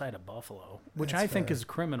popular outside of Buffalo, which That's I think fair. is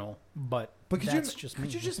criminal, but But that's just me.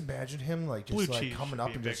 could you just imagine him like Blue just like cheese coming should up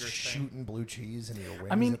be and a just bigger thing. shooting blue cheese and your wings?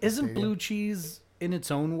 I mean, at the isn't stadium? blue cheese in its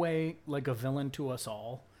own way like a villain to us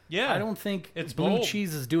all? Yeah. I don't think It's blue bold.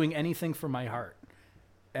 cheese is doing anything for my heart,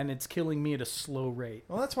 and it's killing me at a slow rate.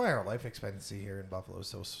 Well, that's why our life expectancy here in Buffalo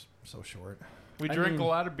is so short. We I drink mean, a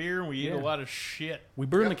lot of beer and we eat yeah. a lot of shit. We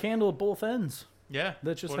burn Yep. the candle at both ends. Yeah.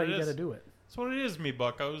 That's just what how it you got to is. do it. That's what it is, me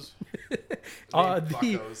buckos.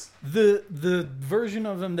 The version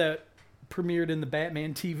of him that premiered in the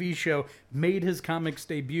Batman TV show made his comics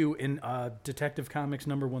debut in Detective Comics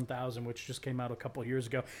number 1000, which just came out a couple years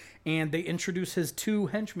ago, and they introduced his two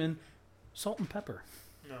henchmen, Salt and Pepper.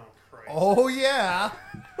 No, Christ. Oh yeah,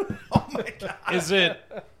 Is it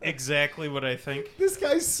exactly what I think? this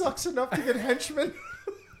guy sucks enough to get henchmen.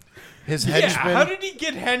 His Yeah, henchmen. how did he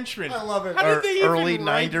get henchmen? I love it. How did they even Early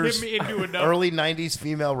write him 90s into enough? early 90s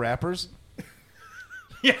female rappers.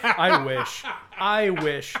 I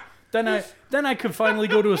wish. Then I could finally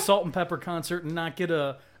go to a Salt and Pepper concert and not get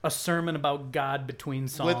a sermon about God between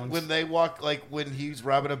songs. When they walk, like when he's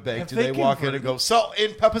robbing a bank, Have do they they walk in and go, salt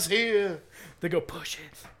and pepper's here? They go, push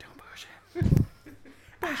it, don't push it,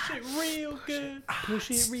 Push it real good. push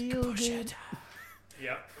it real good.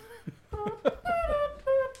 Yep.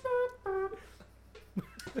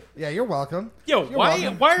 Yeah, you're welcome. Yo, You're why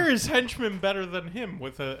welcome. are his henchmen better than him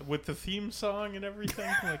with the theme song and everything?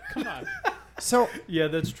 Like, come on. So Yeah,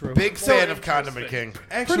 that's true. Big So fan of Condiment King.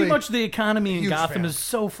 interesting. actually, Pretty much the economy in huge Gotham fan. is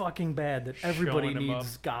so fucking bad that everybody Showing 'em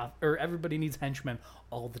needs everybody needs henchmen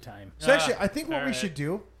all the time. So actually, I think what we alright. should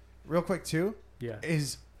do, real quick too, Yeah.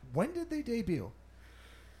 is when did they debut?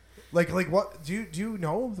 Like what? Do you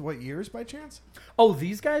know what years by chance? Oh,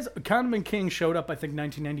 these guys, Condiment King showed up I think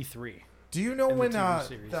 1993. Do you know In the when TV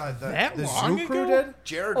series. That the long Zoo ago? Crew did?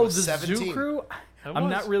 Jared Oh, was the 17. Zoo Crew? That I'm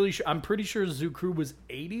was- not really sure. I'm pretty sure Zoo Crew was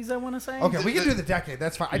 80s, I want to say. Okay, we can do the decade.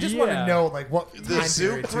 That's fine. I just want to Yeah. know like what The time Zoo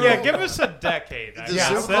period. Crew- too. Yeah, give us a decade. I The guess.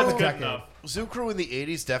 Zoo That's Crew- good decade. enough. Zoo Crew in the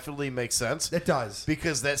 80s definitely makes sense. It does.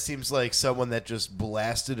 Because that seems like someone that just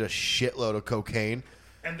blasted a shitload of cocaine.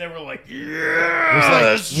 And they were like, It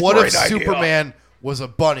yeah. was like, what if Superman was a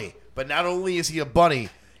bunny? But not only is he a bunny,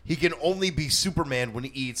 he can only be Superman when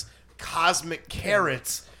he eats cosmic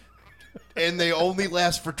carrots. And they only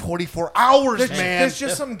last for 24 hours, man. There's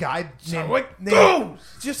just some guy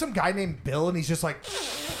just some guy named Bill, and he's just like,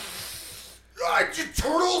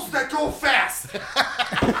 turtles that go fast.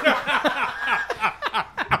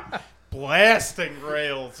 Blasting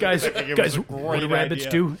rails. Guys, I think it was a what great do rabbits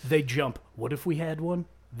idea. do? They jump. What if we had one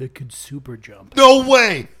that could super jump? No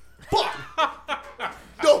way. Fuck.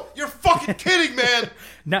 No, you're fucking kidding, man.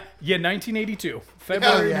 1982.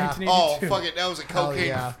 February yeah. 1982. Oh, fuck it. That was a Hell cocaine.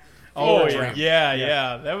 yeah. Oh, drink.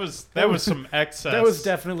 yeah. That was some excess. That was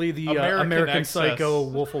definitely the American excess. Psycho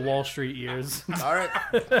Wolf of Wall Street years. All right.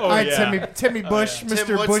 Oh, All right, yeah. Timmy Bush, Tim,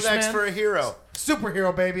 Mr. what's Bushman, next for a hero?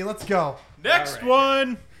 superhero baby. Let's go. Next All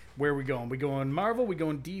one. Where are we going? We going Marvel? We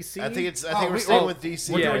going DC? I think we're staying with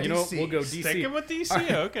DC. Yeah, doing you know, DC. we'll go DC. Sticking with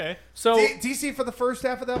DC. Okay. So, DC for the first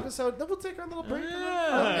half of the episode. Then we'll take our little break. All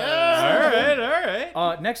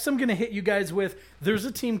right. next I'm going to hit you guys with, there's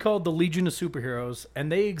a team called the Legion of Superheroes,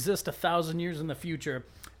 and they exist 1,000 years in the future,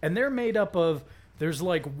 and they're made up of, there's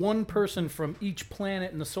like one person from each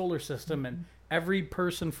planet in the solar system, and every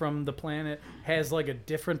person from the planet has like a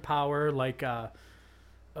different power, like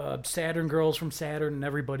Saturn girls from Saturn, and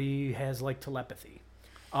everybody has like telepathy.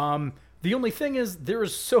 The only thing is, there are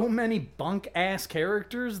so many bunk-ass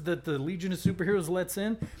characters that the Legion of Superheroes lets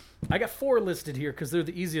in. I got 4 listed here because they're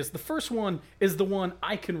the easiest. The first one is the one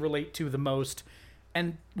I can relate to the most,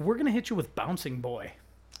 and we're going to hit you with Bouncing Boy.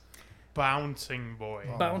 Bouncing Boy.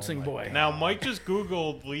 Bouncing Boy. Now, Mike just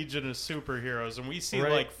Googled Legion of Superheroes, and we see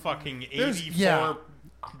Right. like fucking 84 yeah.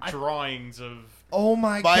 drawings of. Oh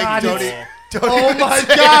my Mike, god! don't it's- don't Oh even my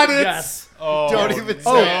say god! it. It's Yes. Oh, Don't even no.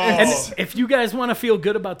 say And if you guys want to feel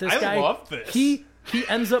good about this I guy, love this. He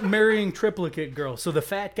ends up marrying Triplicate Girl, so the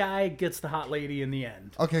fat guy gets the hot lady in the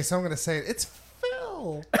end. okay. So I'm gonna say it. It's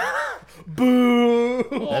Phil. Boo!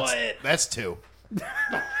 That's 2.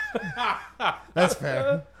 That's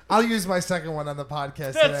fair. I'll use my second one on the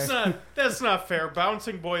podcast That's today. that's not fair.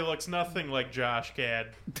 Bouncing Boy looks nothing like Josh Gad.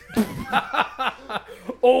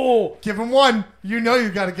 Oh, Give him one. You know you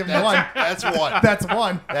got to give him one. That's 1. That's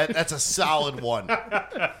one. That's a solid 1.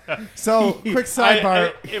 So quick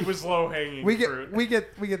sidebar. It was low hanging we fruit.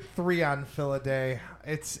 get 3 on Phil a day.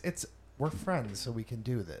 It's we're friends, so we can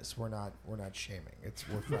do this. We're not shaming.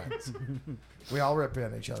 We're friends. We all rip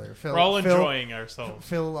in each other. We're all enjoying ourselves.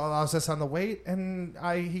 Phil allows us on the weight, and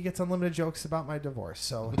he gets unlimited jokes about my divorce.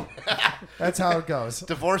 So that's how it goes.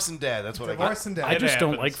 Divorce and dad. That's what Divorce and I death. just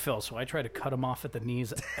don't happens. like Phil, so I try to cut him off at the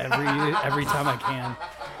knees every time I can. I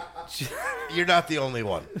got. You're not the only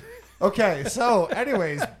one. Okay, so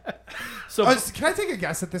anyways, So can I take a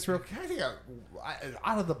guess at this real? Can I take a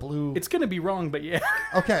out of the blue? it's gonna be wrong, but yeah,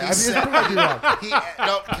 Okay, I mean, it's gonna be wrong.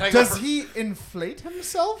 Can I go Does for- he inflate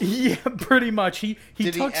himself? yeah, pretty much. He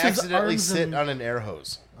Did he tucks his accidentally arms sit and, on an air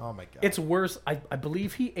hose? Oh my god! It's worse. I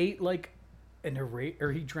believe he ate like he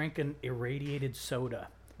drank an irradiated soda.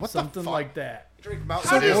 What the Something fuck? like that. Drink Mountain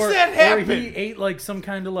How Dew. does Or, that or happen? he ate like some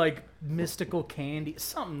kind of like mystical candy,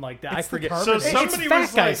 something like that. I It's the forget. carbon- So It's somebody it's fat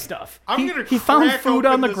was guy like, stuff. I'm he, gonna he found crack food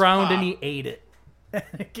open on the this ground pop. and he ate it.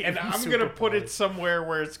 It gave And him I'm gonna put it superpowers. somewhere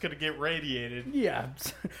where it's gonna get radiated. Yeah,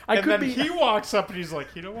 I And could then be. he walks up and he's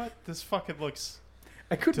like, you know what? This fucking looks.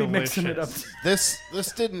 I could be mixing it up. delicious.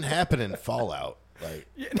 This didn't happen in Fallout. Like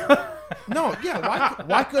No, yeah.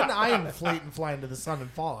 Why couldn't I inflate and fly into the sun and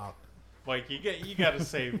fall out? Like you gotta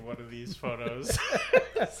save one of these photos.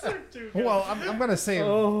 Well, I'm gonna say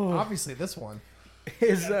Oh. obviously this one.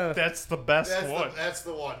 Is That's the best one. that's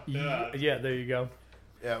the one. yeah, there you go.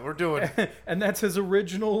 Yeah, we're doing. And that's his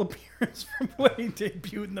original appearance from when he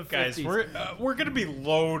debuted in the 50s. Guys, we're gonna be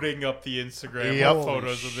loading up the Instagram Yep. with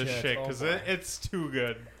photos of this Holy shit shit. because it's too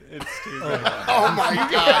good. It's too good. Oh my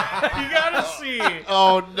god. You gotta see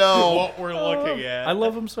Oh no. what we're looking at. I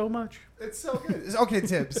love him so much. It's so good. Okay,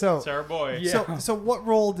 Tim. So It's our boy. Yeah. so what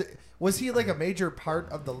role was he like a major part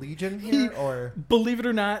of the Legion here, or Believe it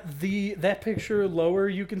or not, that picture lower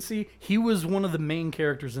you can see, he was one of the main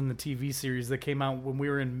characters in the TV series that came out when we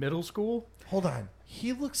were in middle school. hold on?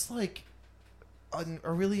 He looks like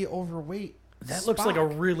a really overweight. That looks like a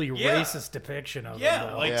Spock. really Yeah. racist depiction of him. Yeah,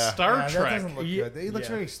 though. like Yeah. Star Yeah, that Trek. doesn't look Yeah, good. He looks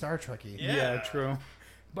yeah. very Star Trekky. Yeah. Yeah, true.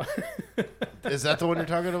 But Is that the one you're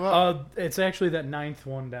talking about? it's actually that 9th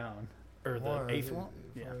one down. Or the Or 8th one?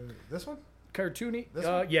 Yeah. This one? Cartoony? This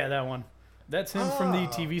one? Yeah, that one. That's him from the Oh.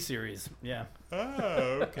 TV series. Yeah. Oh,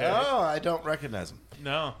 okay. Oh, I don't recognize him.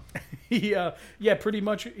 No. He, yeah, pretty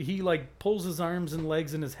much. He like pulls his arms and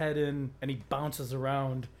legs and his head in, and he bounces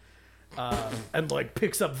around, and like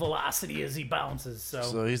picks up velocity as he bounces.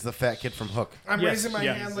 So he's the fat kid from Hook. I'm Yes, raising my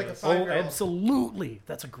yeah. hand like a oh, 5-year-old. absolutely,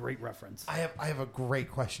 that's a great reference. I have a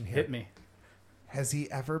great question here. Hit me. Has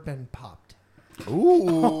he ever been popped?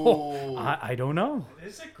 Ooh. I don't know.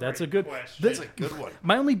 It's a great That's a good question. That's a good one.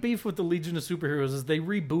 My only beef with the Legion of Superheroes is they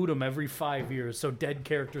reboot them every 5 years, so dead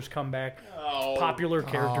characters come back, Oh. popular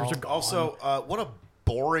characters are gone. Also, what a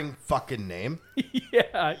boring fucking name.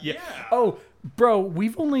 yeah. Oh, bro,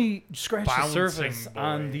 we've only scratched the Bouncing surface boy.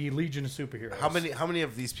 on the Legion of Superheroes. How many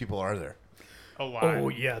of these people are there? A lot. Oh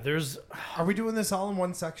yeah, there's Are we doing this all in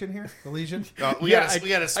one section here? The Legion? We Yeah,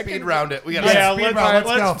 gotta I speed can- round it. We gotta Yeah, speed let's, round, let's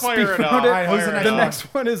let's go. fire Speed it up. round it. All right, who's Fire the it next the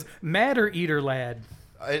up. one? next one is Matter Eater Lad.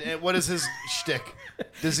 And what is his shtick?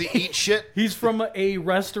 Does he eat shit? He's from a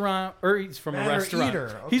restaurant, or he's from a Matter restaurant.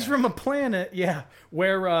 Eater, He's okay. from a planet, yeah,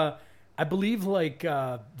 where I believe like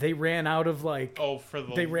they ran out of like for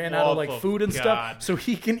the they ran out of like food and God. stuff, so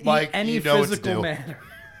he can Mike, eat any you know what to physical do. matter.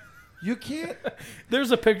 You can't. There's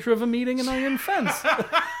a picture of him eating an iron fence.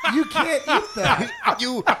 You can't eat that.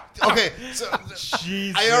 Okay, so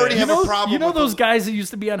Jesus. I already have a problem. You know with those the- guys that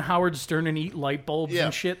used to be on Howard Stern and eat light bulbs Yeah.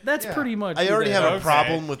 and shit? That's Yeah. pretty much. I who already they have are. a Okay,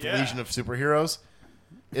 problem with yeah. Legion of Superheroes.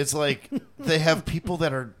 It's like they have people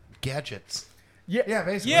that are gadgets. Yeah,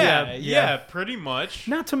 basically. Yeah, Yeah. pretty much.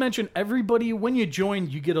 Not to mention, everybody, when you join,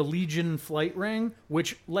 you get a Legion flight ring,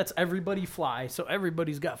 which lets everybody fly. So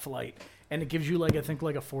everybody's got flight. And it gives you, like, I think,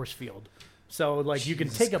 like a force field. So, like, you can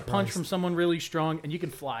Jesus take a punch Christ. from someone really strong and you can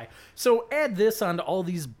fly. So add this onto all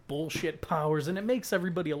these bullshit powers and it makes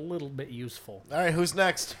everybody a little bit useful. All right, who's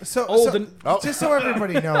next? So, Oh, so then- just so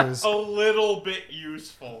everybody knows, A little bit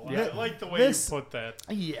useful. I like the way This- you put that.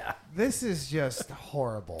 Yeah. this is just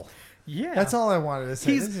horrible. Yeah. That's all I wanted to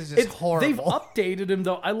say. This is just They've horrible. updated him,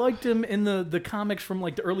 though. I liked him in the comics from,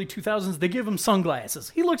 like, the early 2000s. They give him sunglasses.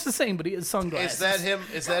 He looks the same, but he has sunglasses. Is that him?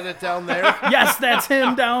 Is that it down there? Yes, that's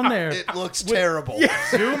him down there. It looks terrible.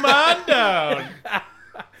 Zoom on down.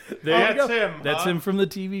 There you That's go. him, That's huh? him from the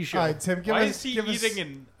TV show. All right, Tim, give Why us. is he give us- eating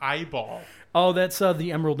an eyeball? Oh, that's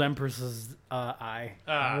the Emerald Empress's eye.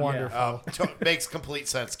 Wonderful. Makes complete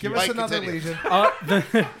sense. Give Mike, us another continue.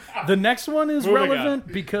 Legion. The next one is Moving relevant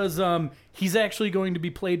because he's actually going to be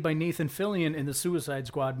played by Nathan Fillion in the Suicide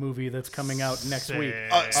Squad movie that's coming out next week.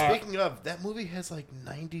 Speaking of, that movie has like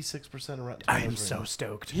 96% of Rotten I Tomatoes am right so now.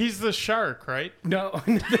 stoked. He's the shark, right? No,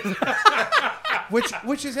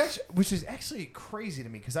 which is actually crazy to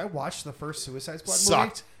me because I watched the first Suicide Squad movie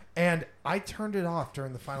Sucked. and I turned it off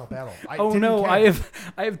during the final battle. I oh didn't no, care.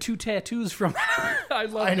 I have 2 tattoos from. I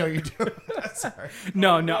love. I know it. you do. Sorry.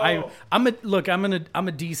 No, I'm a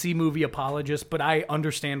DC movie apologist, but I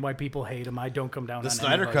understand why people hate him. I don't come down The on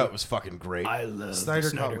Snyder anybody. Cut was fucking great. I love Snyder the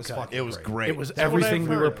Cut Snyder was Cut. fucking It was great. It was That's what everything I've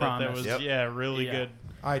we heard, were that promised. was really Yeah. good.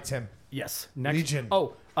 All right, Tim. Yes. Next. Legion.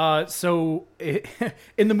 Oh, so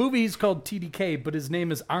in the movie he's called TDK, but his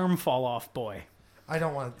name is Arm Fall Off Boy. I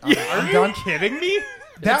don't want. Are I'm you done. kidding me?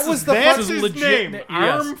 That was the That's fun. his legit name.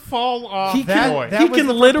 yes. Arm fall off He boy. can, That he was can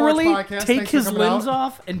the Front literally Porch Podcast. take Thanks for his coming limbs out.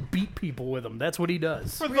 off and beat people with them. That's what he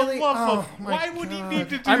does. For Really? the love Oh, of, my why would he God. need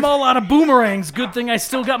to do I'm all out of boomerangs. Good thing I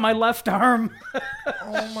still got my left arm.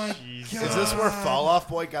 Oh my Jesus. Is this where Fall Off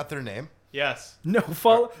Boy got their name? Yes. No,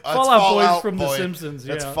 Fall It's Out Boys Out from The Boy. Simpsons.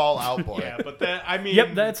 Yeah. That's Fall Out Boy. Yeah, but that, I mean,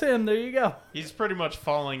 Yep, that's him. There you go. he's pretty much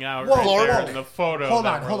falling out Whoa, right whoa, there whoa. in the photo. Hold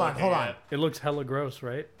that on, we're hold on, looking hold on. at. It looks hella gross,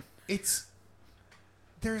 right? It's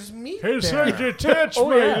there's meat It's there. like detach Oh,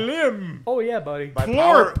 my yeah. limb. Oh yeah, buddy.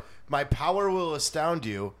 My power will astound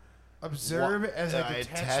you. Observe as I I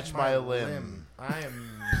detach attach my my limb. limb. I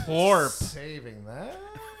am Plorp. saving that.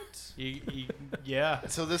 Yeah.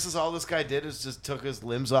 So this is all this guy did is just took his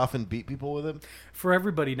limbs off and beat people with him. For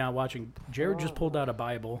everybody not watching, Jared just pulled out a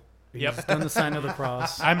Bible. He's Yep. done the sign of the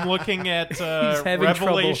cross. I'm looking at having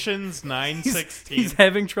Revelations He's 9:16. he's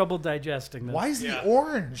having trouble digesting this. Why is Yeah. the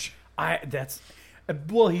orange?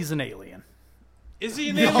 Well, he's an alien. Is he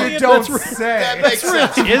an You alien? don't That say. makes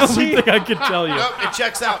sense. Is he? I think I could tell you. Nope, it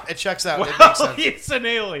checks out. It checks out. It makes Well, sense. he's an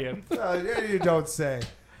alien. You don't say.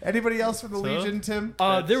 Anybody else from the Legion, Tim?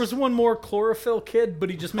 There was one more chlorophyll kid, but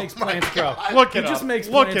he just makes plants grow. Look He it just up. makes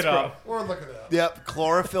Look plants it up. Or look at that. Yep,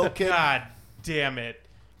 chlorophyll kid. God damn it.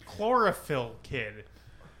 Chlorophyll kid.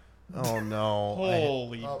 Oh no.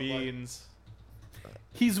 Holy boy. beans.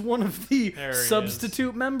 He's one of the There he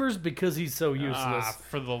substitute members because he's so useless. Ah,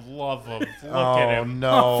 for the love of... Look Oh at him.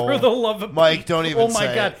 no. For the love of Mike, don't even Oh my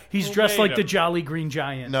say god, it. he's Who dressed made like the him? Jolly Green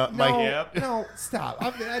Giant. No, Mike. Yep. No, stop.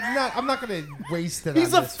 I'm not going to waste it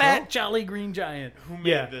He's on a this, fat Phil. Jolly Green Giant. Who made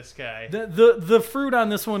yeah. this guy? The fruit on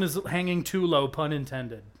this one is hanging too low, pun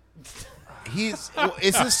intended. Is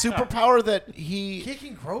his superpower that he He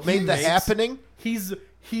can grow made the things. happening? He's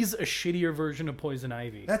a shittier version of Poison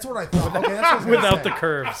Ivy. That's what I thought. Okay, that's what I was gonna Without say. the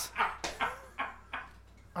curves.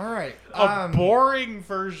 All right. A boring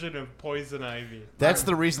version of Poison Ivy. That's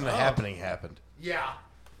the reason the happening happened. Yeah,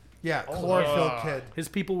 chlorophyll Oh. kid. His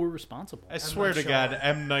people were responsible. I swear not to sure. God,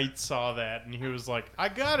 M. Night saw that and he was like, I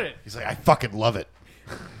got it. He's like, I fucking love it.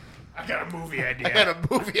 I got a movie idea. I got a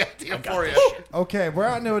movie idea for you. Okay, we're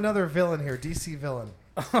on to another villain here. DC villain.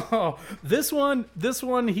 Oh, this one,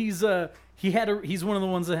 he's one of the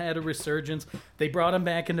ones that had a resurgence. They brought him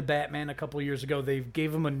back into Batman a couple years ago. They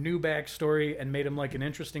gave him a new backstory and made him like an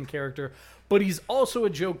interesting character. But he's also a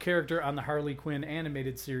joke character on the Harley Quinn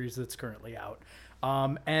animated series that's currently out.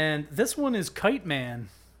 And this one is Kite Man.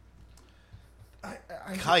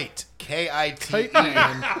 Kite. K-I-T-E.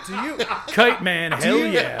 Do you? Kite Man, hell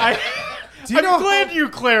yeah. Do you I'm know glad you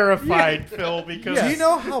clarified, Phil, because Do you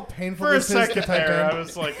know how painful for a this is to second type there, I in?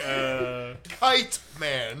 was like, Kite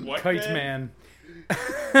Man. what? Kite Man.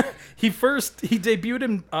 he debuted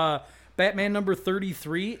in Batman number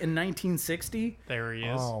 33 in 1960. There he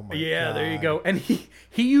is. Oh my Yeah, God. there you go. And he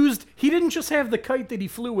didn't just have the kite that he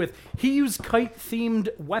flew with. He used kite-themed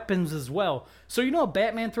weapons as well. So you know,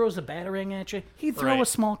 Batman throws a batarang at you. He'd throw a Right.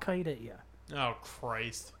 small kite at you. Oh,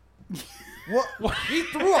 Christ. What? He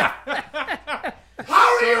threw a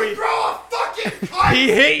How do you throw a fucking kite? He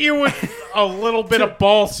hit you with a little bit of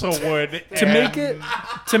balsa wood.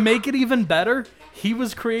 To make it even better, he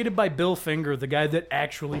was created by Bill Finger, the guy that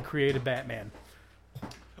actually created Batman.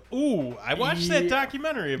 Ooh, I watched that Yeah.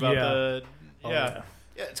 documentary about Yeah. the. Oh, Yeah.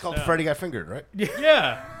 Yeah, it's called Freddy Got Fingered, right?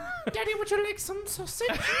 Yeah. Daddy, would you like some sausage?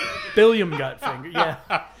 Billiam got fingered.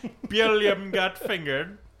 Yeah. William got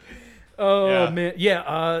fingered. Oh Yeah. man.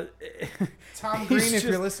 Yeah. Tom He's Green, if just-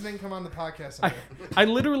 you're listening, come on the podcast. I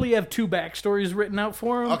literally have 2 backstories written out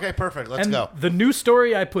for him. Okay, perfect. Let's And go. the new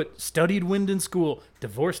story I put: studied wind in school,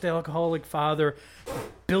 divorced alcoholic father,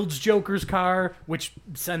 builds Joker's car, which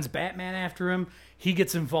sends Batman after him. He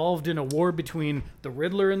gets involved in a war between the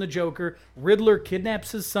Riddler and the Joker. Riddler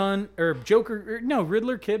kidnaps his son,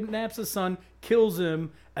 Riddler kidnaps his son, kills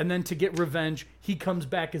him, and then to get revenge, he comes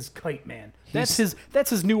back as Kite Man. That's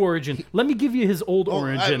his new origin. Let me give you his old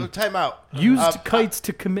origin. Time out. Used kites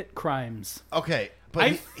to commit crimes. Okay,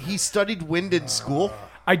 but he studied wind in school.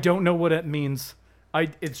 I don't know what it means.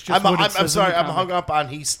 It's just I'm what it says I'm in sorry. the I'm comic. hung up on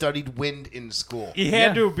he studied wind in school. He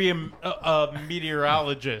had Yeah. to be a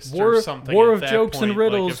meteorologist War, or something. War at of that Jokes point. and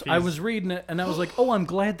Like, Riddles. if I he's- was reading it and I was like, oh, I'm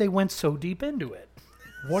glad they went so deep into it.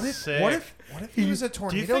 What if? Sick. What if he was a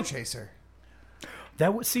tornado think- chaser?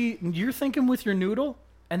 That was see, you're thinking with your noodle,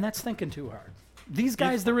 and that's thinking too hard. These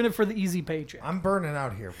guys, they're in it for the easy paycheck. I'm burning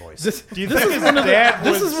out here, boys. This, Do you this think is his one of the, dad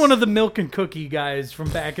this was- is one of the milk and cookie guys from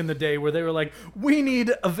back in the day where they were like, we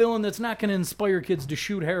need a villain that's not going to inspire kids to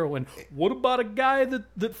shoot heroin. What about a guy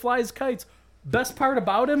that flies kites? Best part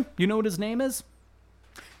about him, you know what his name is?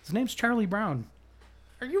 His name's Charlie Brown.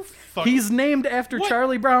 Are you fucking? He's named after What?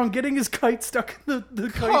 Charlie Brown getting his kite stuck in the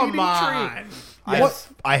kite Come eating on. tree. What?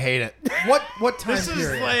 I hate it. What time This is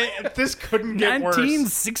period? like this couldn't get worse.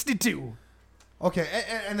 1962. Okay,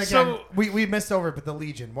 and again, So- we missed over it, but the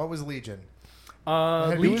Legion. What was Legion? He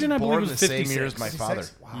was Legion, I believe, born was the 56. same year as my father.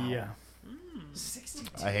 66? Wow. Yeah.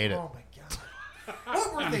 62. I hate it. Oh my god.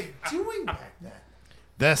 What were they doing back then?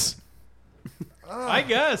 This. I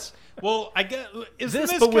guess. Well, I guess isn't This,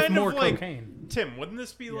 this but with kind more of like cocaine. Tim? Wouldn't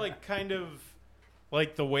this be like kind of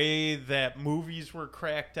like the way that movies were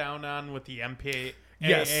cracked down on with the MPAA,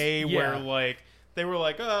 Yes, where yeah. like they were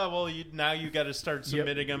like, oh well, now you got to start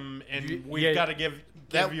submitting them, and we've got to give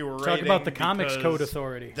you a rating. Talk about the Comics because Code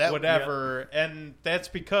Authority. That- whatever, and that's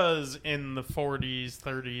because in the 40s,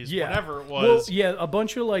 30s, Yeah. whatever it Well, was, yeah, a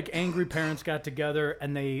bunch of like angry parents got together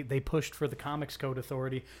and they pushed for the Comics Code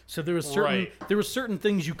Authority. So there were certain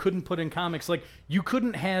things you couldn't put in comics. Like you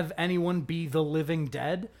couldn't have anyone be the living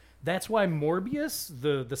dead. That's why Morbius,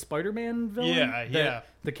 the Spider-Man villain,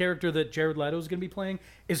 the character that Jared Leto is going to be playing,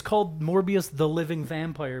 is called Morbius the Living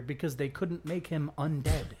Vampire because they couldn't make him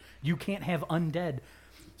undead. You can't have undead.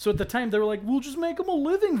 So at the time they were like, "We'll just make him a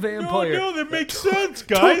living vampire." no, that makes sense,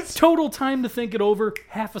 guys. Total time to think it over,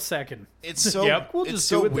 half a second. It's so Yep. We'll it's just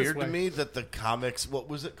so do it this weird to way. me that the comics. What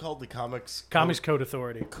was it called? The Comics Code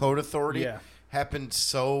Authority. Code Authority Yeah. happened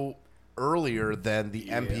so earlier than the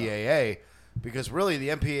MPAA, because really the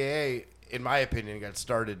MPAA, in my opinion, got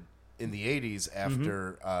started in the 80s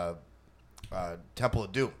after Temple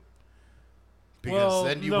of Doom. Because Well,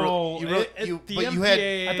 then you no, you the but you had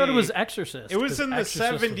MPAA I thought it was Exorcist. It was 'cause in the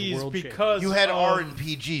Exorcist was 70s world-shaking. because you had of, R and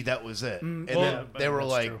PG, that was it, and well, then they were that's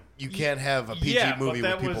like, true. you can't have a PG yeah, movie but with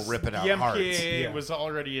that people was, ripping out the hearts. MPAA Yeah. was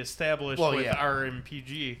already established Well, with yeah. R and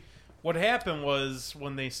PG. What happened was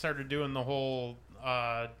when they started doing the whole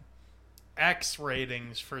X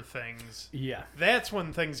ratings for things. Yeah. That's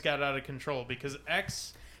when things got out of control because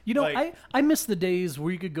X. You know, like, I miss the days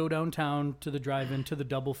where you could go downtown to the drive-in to the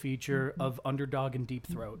double feature of Underdog and Deep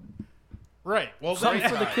Throat. right. Well, Something that,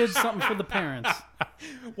 for the kids, something for the parents.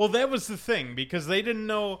 well, that was the thing because they didn't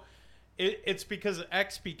know. It's because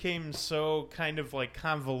X became so kind of like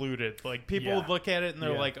convoluted. Like people Yeah. would look at it and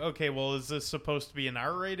they're Yeah. like, okay, well, is this supposed to be an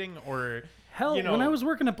R rating or? Hell, you know, when I was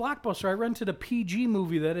working at Blockbuster, I rented a PG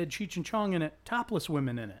movie that had Cheech and Chong in it, topless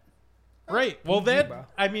women in it. Right. Well, that bro.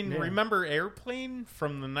 I mean, Yeah. remember Airplane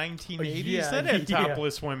from the 1980s? Yeah, That had yeah.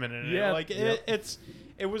 topless women in it. Yeah, Like yep.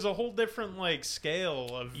 it was a whole different like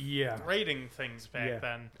scale of Yeah. rating things back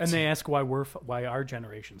then. And they ask why our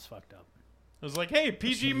generation's fucked up. It was like, hey,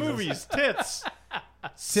 PG movies, tits,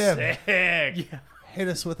 Tim, Sick. Yeah. hit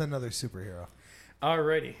us with another superhero.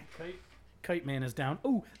 Alrighty. Kite Man is down.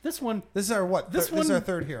 Oh, this one. This is our what? This This is one- our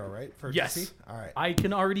third hero, right? For Yes. DC? All right. I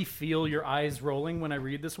can already feel your eyes rolling when I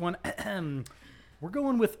read this one. We're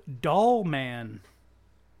going with Doll Man.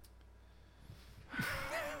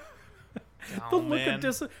 The look man. of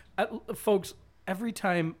dis- folks, every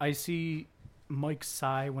time I see Mike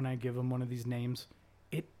sigh when I give him one of these names,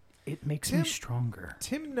 it makes me Tim- stronger.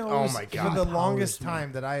 Tim knows Oh my for God. the longest Powers me.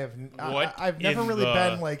 time that I have What I've never in really the-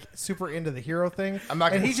 been like super into the hero thing. I'm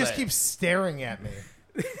not and gonna he just say. keeps staring at me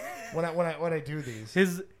when I do these.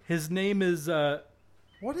 His name is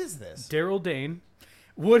What is this? Daryl Dane.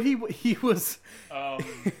 What he was Um,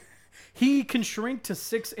 he can shrink to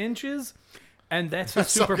 6 inches, and that's his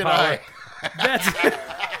So can superpower. I.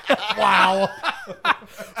 That's wow.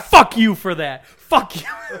 Fuck you for that. Fuck you.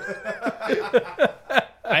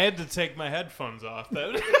 I had to take my headphones off.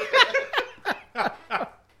 That.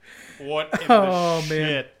 What in Oh, the man.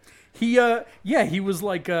 shit? He was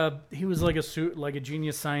like a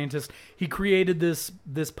genius scientist. He created this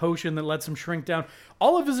potion that lets him shrink down.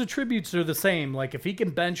 All of his attributes are the same. Like if he can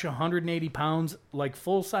bench 180 pounds, like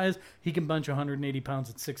full size, he can bench 180 pounds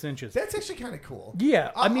at 6 inches. That's actually kind of cool. Yeah,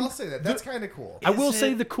 I mean, I'll say that. That's kind of cool. I will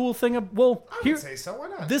say the cool thing. I Here, would say so. Why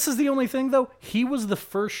not? this is the only thing though. He was the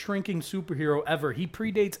first shrinking superhero ever. He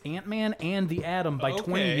predates Ant-Man and the Atom by 20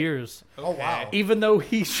 Okay. years. Oh wow. Even though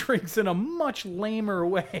he shrinks in a much lamer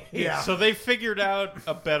way. Yeah. So they figured out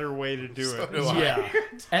a better way to do it. do I. Yeah.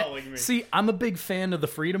 telling me. See, I'm a big fan of the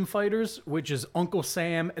Freedom Fighters, which is Uncle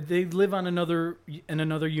Sam. They live on another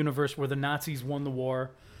universe where the Nazis won the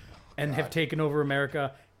war and have taken over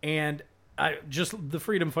America. And the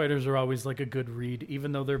Freedom Fighters are always like a good read,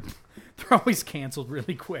 even though they're always canceled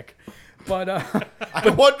really quick. But I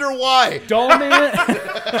wonder why.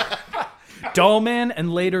 Dollman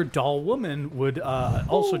and later Doll Woman would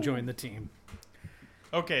also join the team.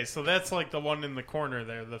 Okay, so that's like the one in the corner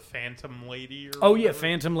there, the Phantom Lady. Or Oh yeah, whatever.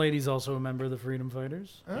 Phantom Lady's also a member of the Freedom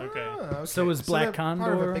Fighters. Okay. Ah, So is Black they're part of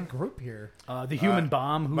Condor. a big group here. The Human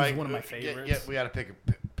Bomb, who's Mike, one of my yeah, favorites. Yeah, we got to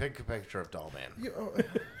pick a picture of Doll Man.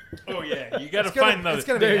 Oh yeah, you got to It's gonna- find those. it's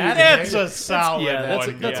gonna be That's Adam, a solid Yeah,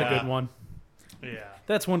 one. that's yeah. a good one. Yeah.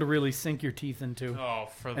 That's one to really sink your teeth into Oh,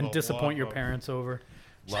 for the and disappoint love your of- parents over.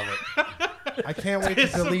 Love it. I can't wait to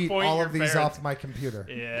delete Disappoint all your of these parents. off my computer.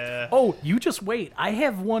 Yeah. Oh, you just wait. I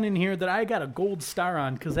have one in here that I got a gold star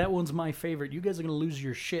on because that one's my favorite. You guys are going to lose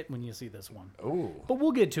your shit when you see this one. Ooh. But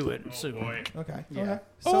we'll get to it Oh soon. boy. Okay. Yeah. Okay.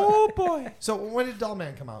 So, Oh, boy. so when did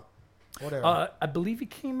Dollman come out? What era? I believe he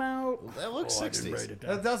came out. That looks 60s.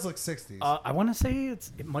 That does look 60s. I want to say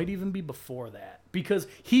it might even be before that because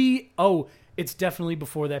it's definitely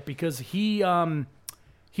before that because he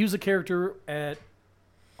was a character at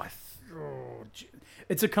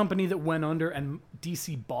it's a company that went under and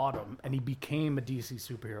DC bought him and he became a DC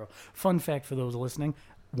superhero. Fun fact for those listening,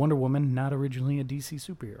 Wonder Woman not originally a DC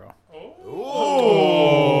superhero.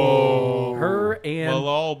 Her and We'll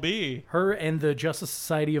all be. her and the Justice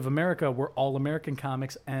Society of America were all American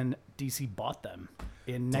comics and DC bought them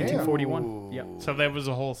in 1941. Yep. So that was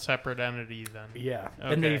a whole separate entity then. Yeah,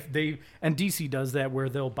 and Okay. they DC does that where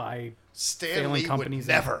they'll buy Stan failing Lee companies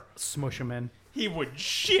would never. and smush them in. He would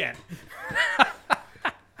shit.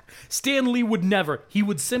 Stan Lee would never. He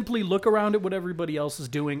would simply look around at what everybody else is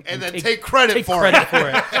doing And then take credit for credit it. for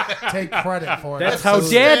it. Take credit for it. That's how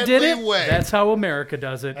Absolutely. Dad did Stanley it. way. That's how America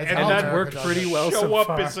does it, That's and how that America worked does pretty it. well Show so up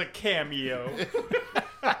far. as a cameo.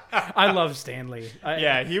 I love Stanley.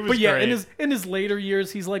 Yeah, he was But yeah, great. in his later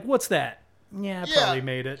years, he's like, "What's that? Yeah, I Yeah. probably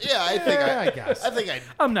made it. Yeah, I think Yeah, I guess. I think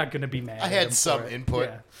I'm not gonna be mad. I at had him some for it." input.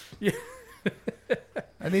 Yeah.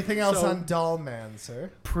 Anything else So- on Dollman,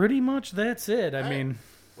 sir? Pretty much that's it. I mean.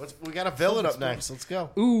 We got a villain up next. Let's go.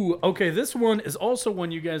 Ooh, okay. This one is also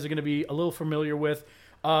one you guys are going to be a little familiar with.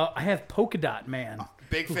 I have Polka Dot Man.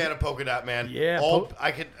 Big fan of Polka Dot Man. Yeah, Old,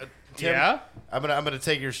 I can. Tim, Yeah? I'm gonna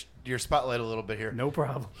take your spotlight a little bit here. No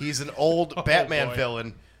problem. He's an old Batman boy.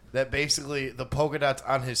 villain that basically the polka dots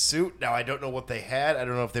on his suit. Now I don't know what they had. I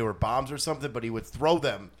don't know if they were bombs or something, but he would throw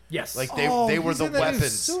them. Yes. Like they were he's the in the new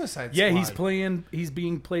weapons. Suicide Yeah, Squad. he's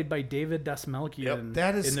being played by David Dastmalchian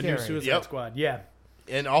That is in the new scary. Suicide Yep. Squad. Yeah.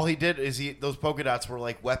 And all he did is those polka dots were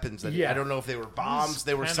like weapons. That Yeah. I don't know if they were bombs.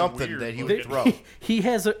 They were kinda something weird that he looking. would throw. He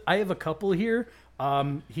has I have a couple here.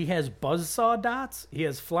 He has buzzsaw dots. He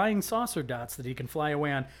has flying saucer dots that he can fly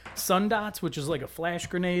away on. Sun dots, which is like a flash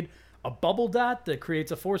grenade. A bubble dot that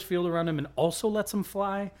creates a force field around him and also lets him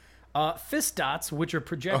fly. Fist dots, which are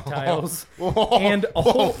projectiles, and a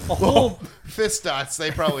whole Fist dots.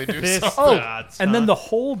 They probably do Fist something. oh, dots, and huh? then the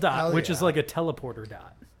whole dot, Hell which is yeah. like a teleporter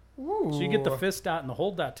dot. So you get the fist dot and the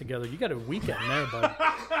whole dot together. You got a weekend there, bud.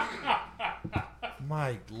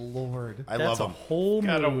 My lord. I That's love a them. whole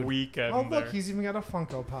Got a mood. weekend Oh, there. look, he's even got a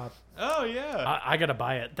Funko Pop. Oh yeah. I got to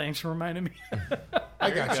buy it. Thanks for reminding me. I There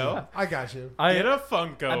you got go. you. I got you. Get a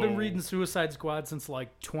Funko. I've been reading Suicide Squad since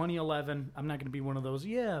like 2011. I'm not going to be one of those.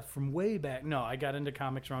 Yeah, from way back. No, I got into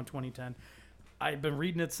comics around 2010. I've been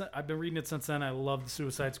reading it since then. I love the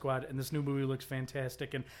Suicide Squad, and this new movie looks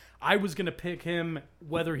fantastic. And I was going to pick him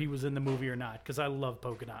whether he was in the movie or not because I love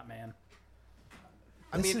Polka Dot Man.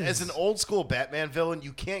 I mean, as an old school Batman villain,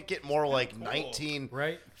 you can't get more like 19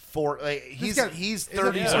 Right? Like, he's got- 30s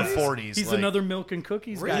or 40s. He's like, another Milk and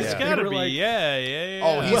Cookies guy. He's Yeah. gotta They were be. like, Yeah.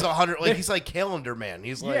 Oh, he's 100. Like he's like Calendar Man.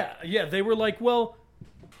 He's like yeah. They were like, well,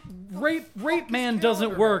 Rape Man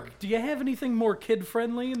doesn't work. Do you have anything more kid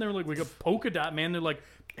friendly? And they're like, we got Polka Dot Man. They're like,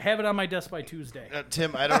 have it on my desk by Tuesday.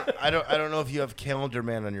 Tim. I don't know if you have Calendar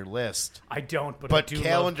Man on your list, I don't, but I but do love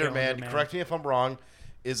Calendar Man. Correct me if I'm wrong.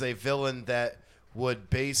 Is a villain that would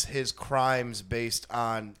base his crimes based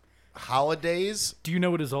on holidays. Do you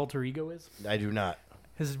know what his alter ego is? I do not.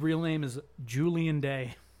 His real name is Julian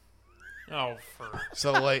Day. Oh, for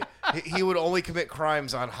So like he would only commit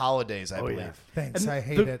crimes on holidays. I believe. yeah. Thanks, I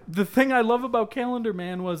hate the, it. The thing I love about Calendar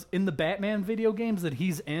Man was in the Batman video games that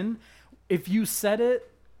he's in, if you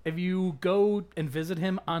you go and visit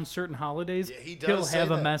him on certain holidays, Yeah, he does he'll say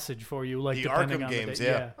have a that. message for you, like The depending Arkham on games, the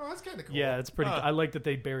day. yeah. Oh, that's kind of cool. Yeah, it's pretty. I like that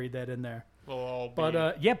they buried that in there. we'll all be.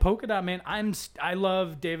 But yeah, Polka Dot Man. I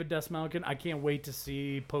love David Desmalkin. I can't wait to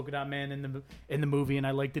see Polka Dot Man in the movie, and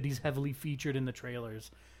I like that he's heavily featured in the trailers.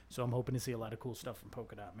 So I'm hoping to see a lot of cool stuff from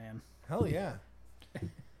Polka Dot Man. Hell yeah.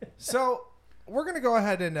 So we're gonna go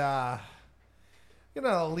ahead and gonna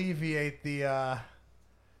alleviate the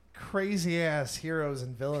crazy ass heroes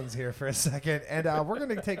and villains here for a second, and we're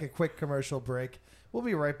gonna take a quick commercial break. We'll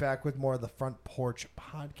be right back with more of the Front Porch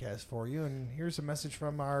Podcast for you. And here's a message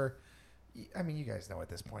from our. I mean, you guys know at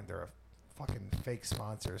this point they're a fucking fake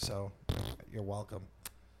sponsor, so you're welcome.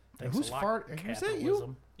 Thanks Who's a lot, fart? Is that you?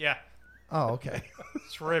 capitalism. yeah, Oh, okay.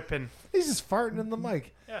 it's ripping. He's just farting in the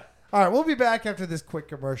mic. Yeah. All right, we'll be back after this quick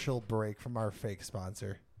commercial break from our fake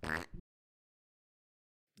sponsor.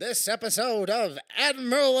 This episode of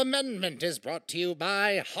Admiral Amendment is brought to you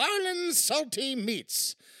by Harlan's Salty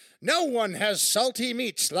Meats. No one has salty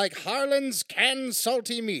meats like Harlan's canned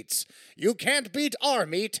salty meats. You can't beat our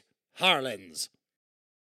meat, Harlan's.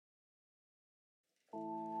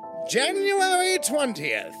 January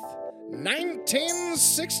 20th,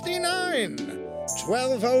 1969,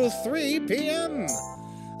 12:03 p.m.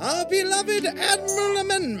 Our beloved Admiral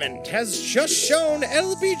Amendment has just shown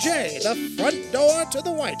LBJ the front door to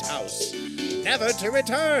the White House, never to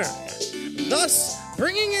return, thus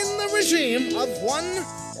bringing in the regime of one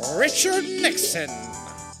Richard Nixon.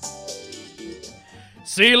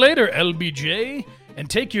 See you later, LBJ, and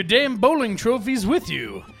take your damn bowling trophies with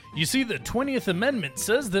you. You see, the 20th Amendment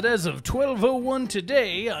says that as of 12:01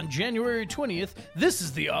 today, on January 20th, this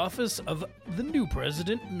is the office of the new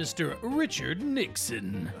president, Mr. Richard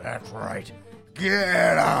Nixon. That's right.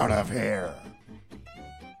 Get out of here.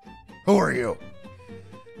 Who are you?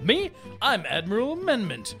 Me? I'm Admiral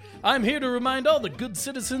Amendment. I'm here to remind all the good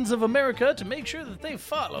citizens of America to make sure that they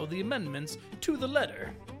follow the amendments to the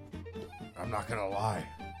letter. I'm not gonna lie.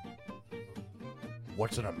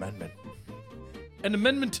 What's an amendment? An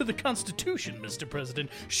amendment to the Constitution, Mr.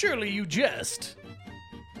 President. Surely you jest.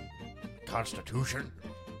 Constitution?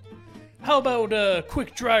 How about a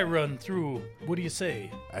quick dry run through? What do you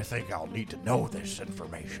say? I think I'll need to know this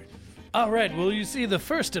information. All right, well, you see, the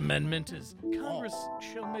First Amendment is Congress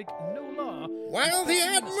shall make no law. While the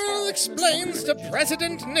Admiral explains to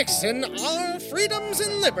President Nixon our freedoms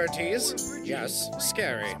and liberties, yes,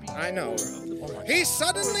 scary, I know, he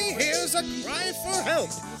suddenly hears a cry for help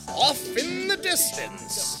off in the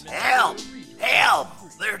distance. Help! Help!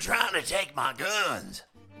 They're trying to take my guns.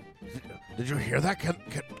 Did you hear that?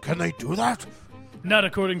 Can they do that? Not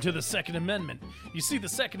according to the Second Amendment. You see, the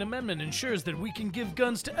Second Amendment ensures that we can give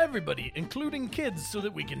guns to everybody, including kids, so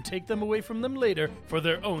that we can take them away from them later for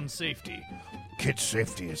their own safety. Kids'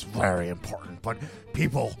 safety is very important, but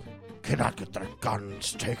people cannot get their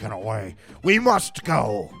guns taken away. We must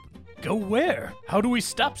go. Go where? How do we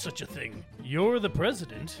stop such a thing? You're the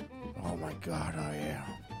president. Oh my God, I am.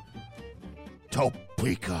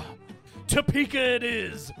 Topeka. Topeka it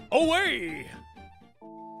is! Away!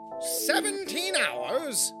 17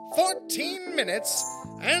 hours, 14 minutes,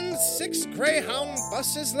 and 6 Greyhound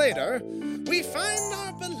buses later, we find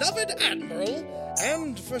our beloved Admiral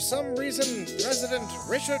and, for some reason, President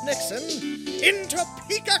Richard Nixon in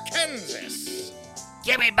Topeka, Kansas.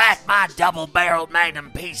 Give me back my double-barreled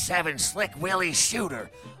Magnum P7 Slick Willie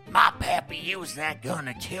shooter. My pappy used that gun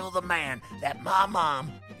to kill the man that my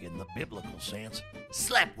mom, in the biblical sense,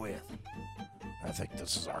 slept with. I think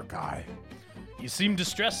this is our guy. You seem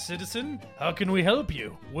distressed, citizen. How can we help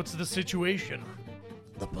you? What's the situation?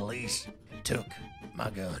 The police took my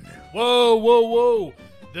gun. Whoa, whoa, whoa.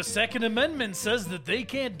 The Second Amendment says that they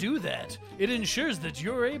can't do that. It ensures that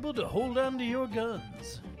you're able to hold on to your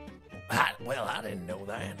guns. I didn't know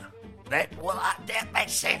that. That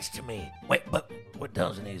makes sense to me. Wait, but what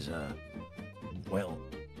doesn't is,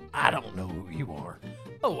 I don't know who you are.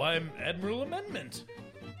 Oh, I'm Admiral Amendment.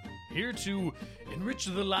 Here to enrich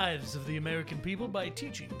the lives of the American people by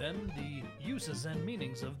teaching them the uses and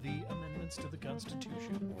meanings of the amendments to the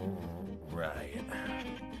Constitution. Right.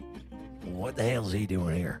 What the hell's he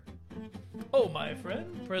doing here? Oh, my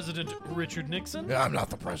friend, President Richard Nixon. I'm not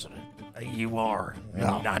the president. You are.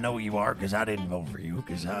 No. I know you are because I didn't vote for you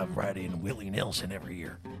because I write in Willie Nelson every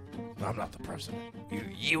year. I'm not the president.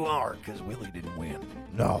 You are because Willie didn't win.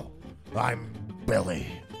 No, I'm Billy.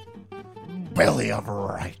 Billy of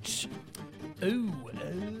Rights. Oh,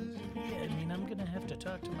 yeah, I mean, I'm gonna have to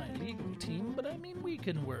talk to my legal team, but I mean, we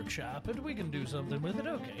can workshop it. We can do something with it.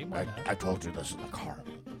 Okay, why not? I told you this in the car,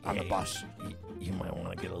 on the bus. You might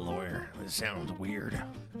want to get a lawyer. It sounds weird.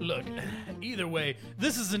 Look, either way,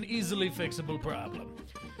 this is an easily fixable problem.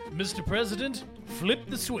 Mr. President, flip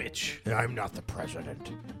the switch. I'm not the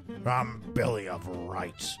president. I'm Billy of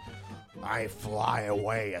Rights. I fly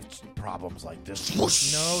away at problems like this.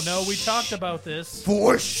 Whoosh. No, we talked about this.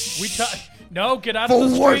 Whoosh. We talked. No, get out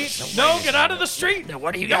of the Whoosh. street. No, get out of the street. Now,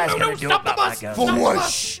 what are you guys gonna do stop the about my bus. guns? Stop the Whoosh.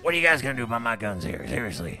 bus. What are you guys gonna do about my guns here?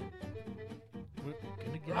 Seriously, We're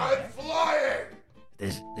gonna get I'm back. flying.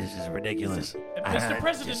 this is ridiculous. Mr.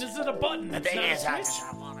 President, is it a button? The It's thing not a is, I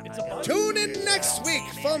switch. wanted It's my a guns. button. Tune in next week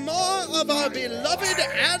for more of our beloved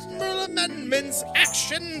Admiral Amendment's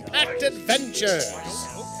action-packed adventures.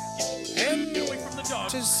 And Get away from the dog.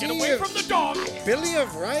 to see Get away if from the dog. Billy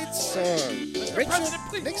of Rights or Richard President,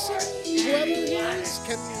 please. Nixon, whoever he is,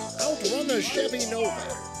 can outrun a Chevy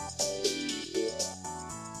Nova.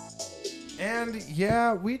 And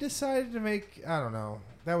yeah, we decided to make. I don't know.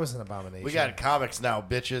 That was an abomination. We got comics now,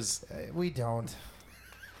 bitches. We don't.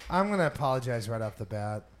 I'm gonna apologize right off the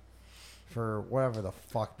bat for whatever the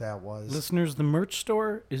fuck that was. Listeners, the merch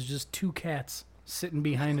store is just two cats sitting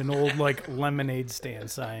behind an old like lemonade stand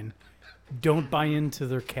sign. Don't buy into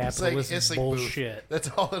their capitalist bullshit. That's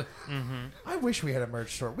all. It, I wish we had a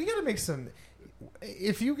merch store. We gotta make some.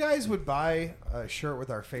 If you guys would buy a shirt with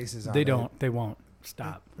our faces on They it, don't. They won't.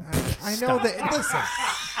 Stop. I know that. Listen,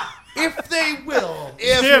 if they will,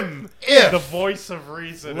 Tim, if the voice of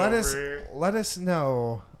reason let over us here. let us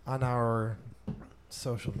know on our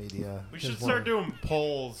social media. We 'cause should we're- start doing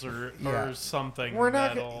polls Yeah. or something. We're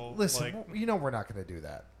not that'll, gonna listen. like, You know we're not gonna do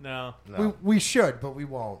that. no. We should, but we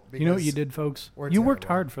won't. You know what because you did, folks? we're You worked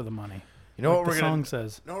terrible. hard for the money. you know Like what we're the gonna song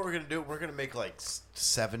says. You know what we're gonna do? We're gonna make like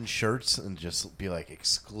 7 shirts and just be like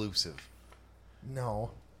exclusive.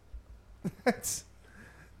 No,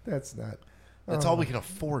 that's not. That's all we can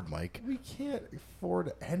afford, Mike. We can't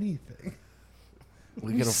afford anything.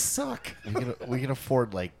 We We can suck. we can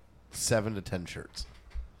afford like 7 to 10 shirts.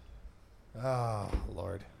 Oh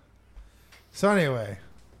Lord. So anyway,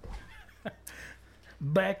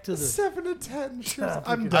 Back to the 7 to 10 shirts. Stop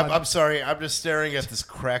I'm it. done. I'm sorry. I'm just staring at this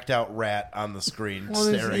cracked out rat on the screen, Well,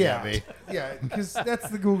 there's- staring yeah, at me. yeah, because that's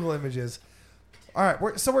the Google images. All right,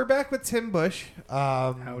 we're back with Tim Bush.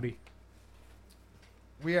 howdy.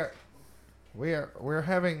 We're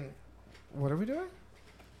having. What are we doing?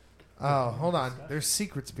 Oh, hold on. There's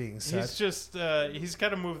secrets being He's said. just, he's got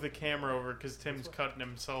to move the camera over because Tim's cutting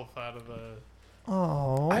himself out of the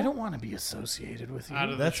Oh, I don't want to be associated with you. out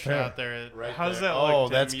of That's the fair. shot there. Right How's there. that Oh,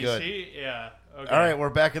 look, Tim? that's You good. See? Yeah. Okay. All right, we're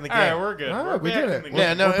back in the All game. right, we're good. All We're right, we back did in it. the We're- Yeah,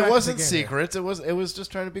 game. no, back to it the wasn't game. secrets. It was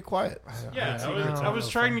just trying to be quiet. Yeah, I was know.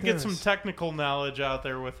 trying to get some Yes. technical knowledge out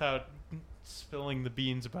there without spilling the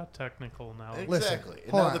beans about technical knowledge. Listen, Exactly.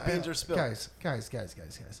 And hold now on. the beans are spilled. Guys. Let's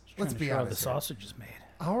Trying to be show how honest. the here. sausage is made.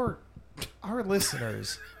 Our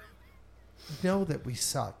listeners know that we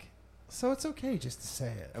suck, so it's okay just to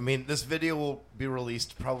say it. I mean, this video will be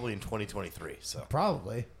released probably in 2023. So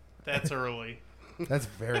Probably. That's early. That's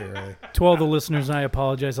very early. To all the listeners, I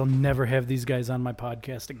apologize. I'll never have these guys on my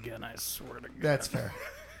podcast again. I swear to God. That's fair.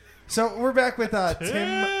 So we're back with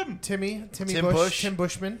Timmy Tim Bush, Bush. Tim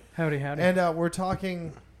Bushman, Howdy. and we're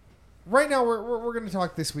talking. Right now, we're going to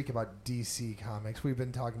talk this week about DC Comics. We've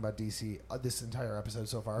been talking about DC this entire episode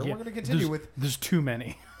so far. Yeah, We're going to continue there's- with. There's too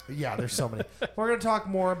many. Yeah, there's so many. We're going to talk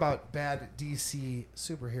more about bad DC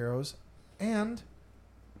superheroes and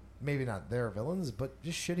maybe not their villains, but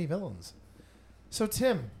just shitty villains. So,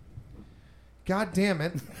 Tim, God damn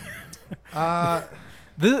it.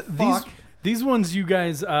 These these ones, you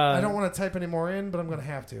guys. I don't want to type any more in, but I'm going to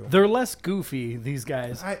have to. They're less goofy. These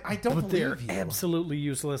guys. I don't but they're believe you. absolutely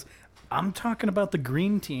useless. I'm talking about the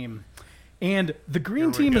green team. And the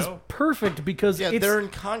green Here we team is go. perfect because Yeah, it's, they're in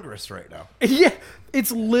Congress right now. yeah,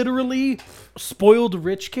 it's literally spoiled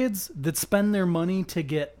rich kids that spend their money to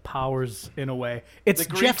get powers in a way. It's The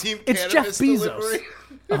green Jeff. team It's Jeff cannabis Bezos. delivery.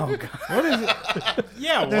 Oh god. What is it?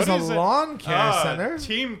 Yeah, There's what a is it? lawn care center.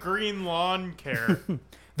 Team Green Lawn Care.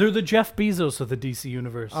 They're the Jeff Bezos of the DC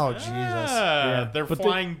universe. Oh, Jesus. Yeah, they're but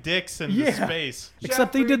flying dicks into Yeah. space.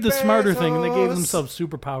 Except they did the smarter thing and they gave Bezos. themselves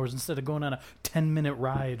superpowers instead of going on a 10-minute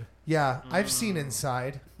ride. Yeah, I've seen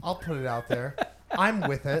Inside. I'll put it out there. I'm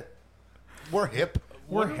with it. We're hip.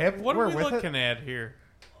 We're hip. What We're are we with looking it. at here?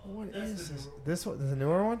 What is this? This one? The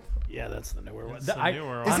newer one? Yeah, that's the newer one. That's the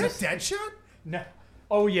newer Is one. that Deadshot? No.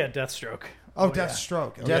 Oh yeah, Deathstroke. Oh, yeah.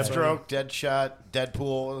 Deathstroke. Okay. Deathstroke, Deadshot,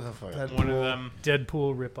 Deadpool. Deadpool. One of them.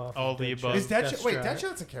 Deadpool ripoff. All of the Deadshot. above. Is Deadshot? Wait, Deathstroke.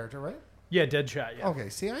 Deadshot's a character, right? Yeah, Deadshot. Yeah. Okay,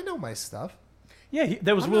 see, I know my stuff. Yeah,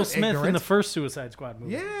 that was I'm Will not Smith in ignorant. the first Suicide Squad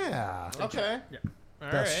movie. Yeah. Okay. All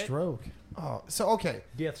right. Deathstroke. Oh, so okay.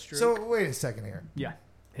 Deathstroke. So wait a second here. yeah,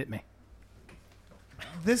 hit me.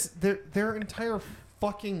 Their entire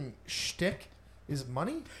fucking shtick is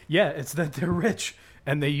money. Yeah, it's that they're rich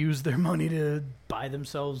and they use their money to buy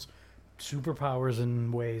themselves superpowers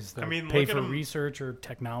in ways that I mean, pay look at for 'em. research or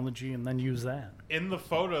technology and then use that. In the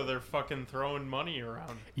photo, they're fucking throwing money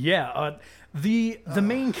around. Yeah, the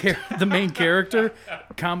main the main character,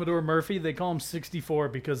 Commodore Murphy, they call him 64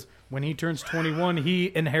 because when he turns 21,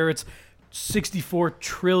 he inherits $64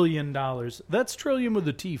 trillion. That's trillion with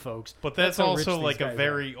a T, folks. But that's how rich also these like a guys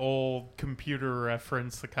very old computer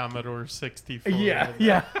reference, the Commodore 64. are. Yeah,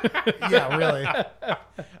 yeah. Yeah, really.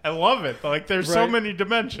 I love it. Like, there's so Right. many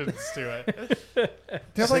dimensions to it.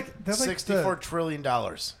 They're like $64 trillion.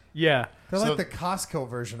 Yeah. They're So- like the Costco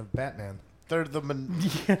version of Batman. They're the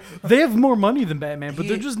They have more money than Batman, but He-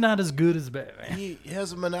 they're just not as good as Batman. he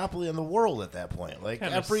has a monopoly on the world at that point. Like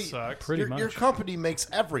Kinda every sucks. Pretty your much. company makes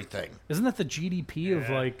everything. Isn't that the GDP of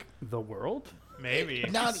Yeah. like the world? Maybe.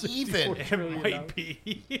 Not even. It might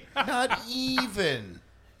be. Not even.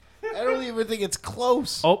 I don't even think it's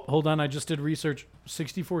close. Oh, hold on. I just did research.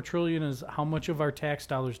 64 trillion is how much of our tax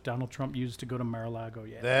dollars Donald Trump used to go to Mar-a-Lago.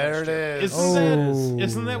 Yeah. There it is.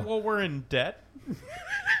 Isn't that what we're in debt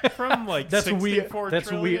from? Like That's what we 64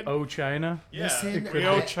 that's what we trillion? owe China. Yeah, Listen, we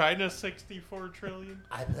owe I- China 64 trillion.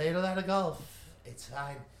 I played a lot of golf. It's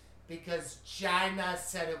fine. Because China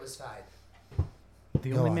said it was fine.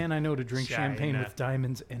 The Go only on. man I know to drink champagne China. with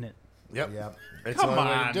diamonds in it. Yep. Yep. It's Come the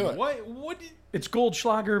only way on, to do it. what It's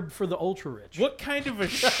Goldschlager for the ultra rich. what kind of a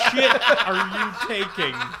shit are you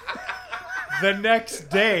taking the next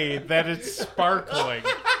day that it's sparkling?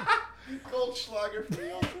 Goldschlager for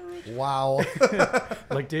the ultra rich. Wow.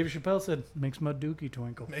 Like Dave Chappelle said, makes my dookie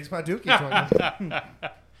twinkle. Makes my dookie twinkle.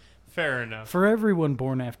 Fair enough. For everyone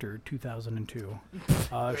born after 2002,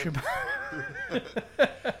 Chappelle.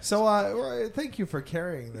 So, thank you for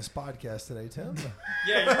carrying this podcast today, Tim.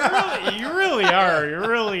 Yeah, you really are. You're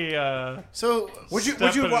really So Would you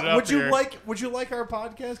stepping it up here. like our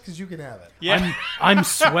podcast? Because you can have it. Yeah, I'm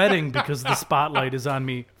sweating because the spotlight is on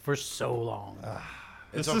me for so long.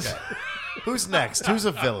 it's This is- okay. Who's next? Who's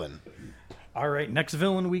a villain? All right, next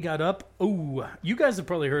villain we got up. Ooh, you guys have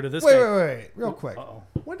probably heard of this Wait, guy. wait, real quick. Uh-oh.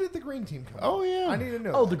 When did the green team come? Oh, out? yeah. I need to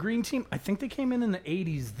know. Oh, that. the Green Team. I think they came in the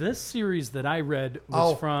 80s. This series that I read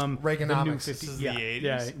was Oh, from the new Reaganomics. 50s. This is yeah, the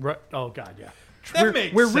 80s? Yeah. Oh God, yeah. that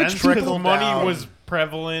makes where sense rich because people money down. was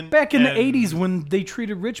prevalent back in the and- 80s when they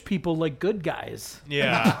treated rich people like good guys.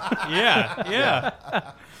 Yeah,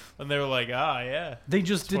 yeah. And they were like, yeah. They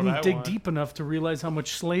just That's what didn't I dig want. deep enough to realize how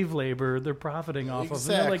much slave labor they're profiting off of. And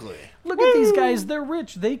they're Exactly. like, look at these guys. They're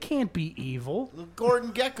rich. They can't be evil.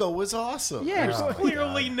 Gordon Gekko was awesome. Yeah. There's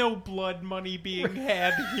clearly no blood money being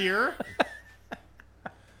had here.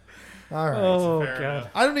 All right. Oh Fair God. enough.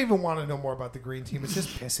 I don't even want to know more about the green team. It's just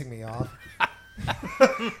pissing me off.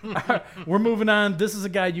 We're moving on. This is a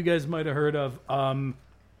guy you guys might have heard of.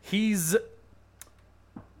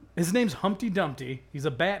 His name's Humpty Dumpty. He's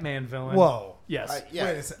a Batman villain. Whoa. Yes. Yeah.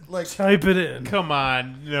 Wait a sec. Like, Type it in. Come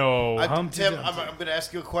on, no. Humpty Tim, Dumpty. I'm going to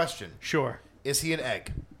ask you a question. Sure. Is he an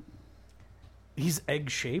egg? He's egg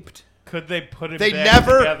shaped. Could they put it They back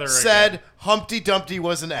never together said again? Humpty Dumpty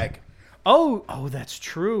was an egg. Oh, that's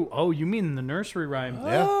true. Oh, you mean the nursery rhyme?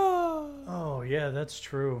 Yeah. Oh, yeah, that's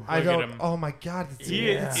true. I Look at don't. him. Oh my God. It's, He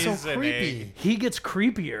it's is so an creepy. egg. He gets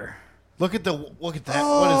creepier. Look at that. Oh. What is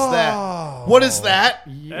that? What is that?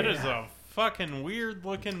 That is a fucking weird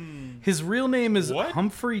looking. His real name is What?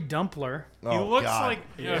 Humphrey Dumpler. He Oh, looks God.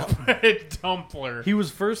 like a Dumpler. He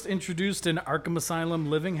was first introduced in Arkham Asylum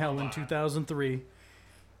Living Hell in 2003.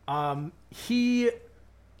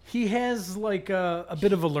 He has like a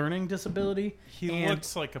bit of a learning disability. He and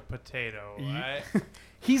looks like a potato.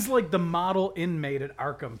 he's like the model inmate at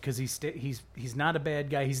Arkham because he's not a bad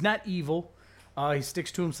guy. He's not evil. He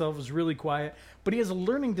sticks to himself. Is really quiet, but he has a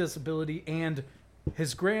learning disability. And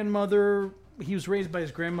his grandmother, he was raised by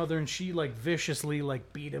his grandmother, and she like viciously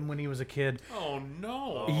like beat him when he was a kid. Oh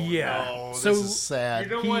no. Yeah. Oh, So this is sad.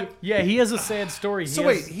 You know what? yeah, he has a sad story. So He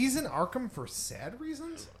wait, has- he's in Arkham for sad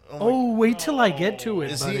reasons? oh, wait till I get to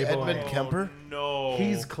it. Is buddy he boy. Edmund Kemper? No.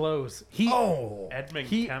 He's close. Edmund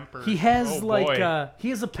He Kemper. he has Oh, like boy. he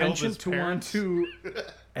has a Killed his penchant to want parents? to.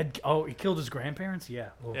 He killed his grandparents. Yeah.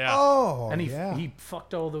 Oh. Yeah. Oh, And yeah. he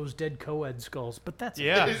fucked all those dead co-ed skulls. But that's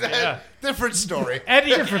Yeah. Yeah. Different story.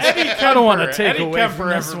 Eddie Kemper. I don't want to take Eddie away Kemper, from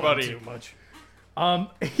this everybody. one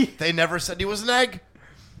too much. They never said he was an egg.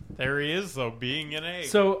 There he is, though, being an egg.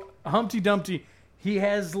 So Humpty Dumpty, he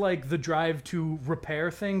has like the drive to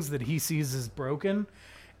repair things that he sees as broken,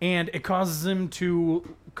 and it causes him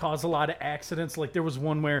to cause a lot of accidents. Like there was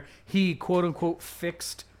one where he quote unquote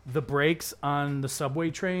fixed the brakes on the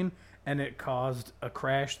subway train, and it caused a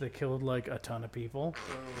crash that killed like a ton of people.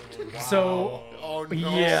 So Oh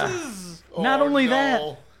no. yeah. Oh, Not only no.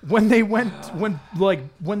 that, when they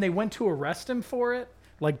went to arrest him for it,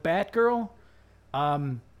 like Batgirl,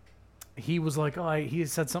 he was like, he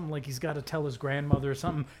said something like he's got to tell his grandmother or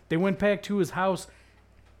something. They went back to his house.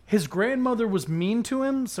 His grandmother was mean to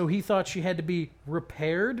him, so he thought she had to be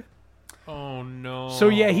repaired. oh no. So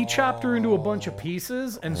yeah, he chopped her into a bunch of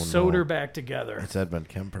pieces and sewed her back together. It's Edmund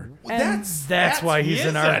Kemper. And that's why he's He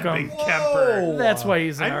in is Arkham. Edmund Kemper. That's why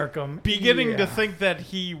he's in I'm Arkham. Beginning Yeah. to think that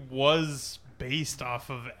he was based off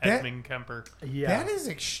of Edmund Kemper. Yeah. That is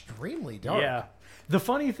extremely dark. Yeah. The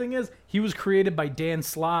funny thing is, he was created by Dan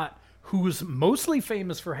Slott, who's mostly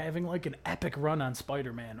famous for having like an epic run on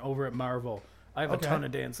Spider-Man over at Marvel. I have a ton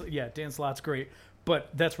of Dan. Yeah, Dan Slott's great, but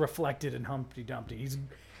that's reflected in Humpty Dumpty. He's a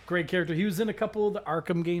great character. He was in a couple of the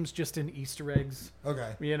Arkham games, just in Easter eggs.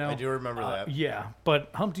 Okay. You know, I do remember that. Yeah, but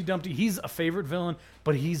Humpty Dumpty, he's a favorite villain,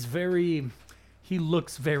 but he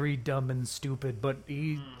looks very dumb and stupid, but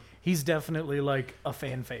he's definitely like a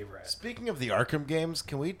fan favorite. Speaking of the Arkham games,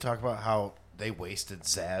 can we talk about how they wasted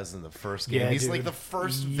Zaz in the first game? Yeah, He's dude. like the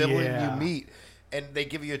first villain Yeah. you meet, and they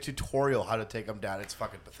give you a tutorial how to take him down. It's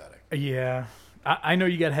fucking pathetic. Yeah. I know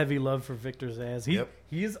you got heavy love for Victor Zsasz. Yep.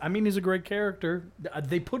 He's a great character.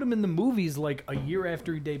 They put him in the movies like a year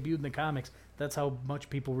after he debuted in the comics. That's how much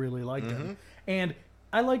people really liked him. And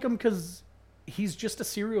I like him because he's just a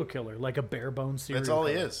serial killer, like a bare bones serial That's all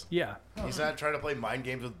killer. he is. Yeah. He's not trying to play mind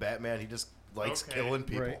games with Batman. He just likes Okay. killing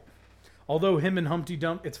people. Right. Although him and Humpty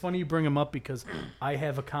Dumpty, it's funny you bring him up because I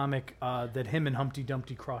have a comic that him and Humpty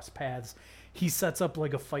Dumpty cross paths. He sets up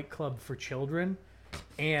like a fight club for children,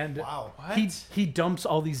 and Wow. he dumps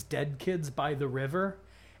all these dead kids by the river,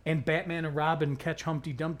 and Batman and Robin catch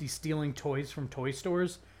Humpty Dumpty stealing toys from toy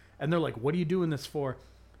stores, and they're like, "What are you doing this for?"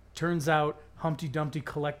 Turns out Humpty Dumpty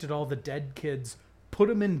collected all the dead kids, put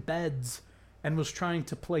them in beds, and was trying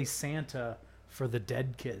to play Santa for the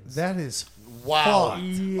dead kids. That is Wow. fucked.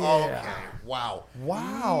 Yeah. Okay. Wow.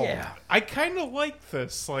 Wow. Yeah. I kind of like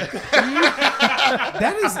this. Like,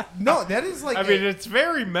 That is like I mean, it's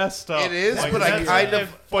very messed up. It is, Like, but I that's- kind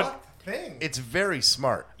of. But thing. It's very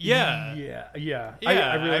smart. yeah, Yeah. yeah.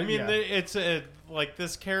 I really, mean, yeah. it's like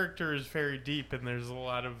this character is very deep, and there's a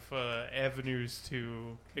lot of avenues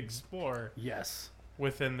to explore Yes.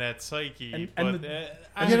 within that psyche. And but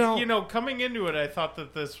the- You know- coming into it, I thought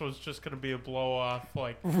that this was just going to be a blow off.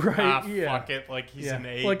 Like, Right, yeah. fuck it. Like he's Yeah. an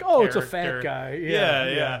A. Like, oh, it's a fat character. guy. Yeah,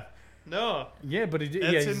 Yeah, yeah. No, Yeah, but he did.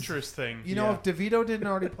 that's yeah, he's- interesting. You know, Yeah. if DeVito didn't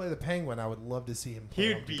already play the Penguin, I would love to see him play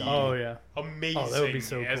He'd Humpty be- Dumpty. Oh yeah. Amazing Oh, that would be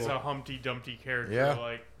so as cool. a Humpty Dumpty character. Yeah.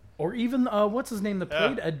 Like, Or even what's his name that Yeah.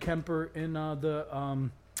 played Ed Kemper in the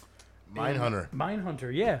Mindhunter.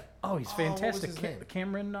 Mindhunter? Yeah. Oh, he's what was fantastic. his name?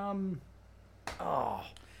 Cameron.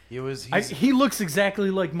 He's He looks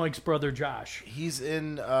exactly like Mike's brother Josh. he's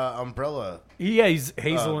in Umbrella Yeah, he's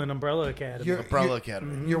Hazel in Umbrella Academy. You're- Umbrella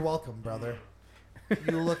Academy. You're welcome, brother.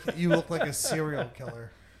 You look like a serial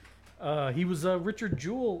killer. He was Richard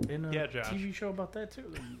Jewell in a Yeah, Josh. TV show about that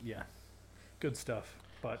too. Yeah, good stuff.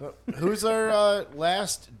 But Who's our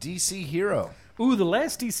last DC hero? ooh, the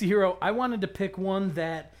last DC hero, I wanted to pick one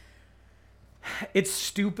that it's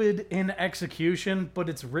stupid in execution, but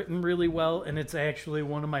it's written really well, and it's actually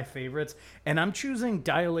one of my favorites. And I'm choosing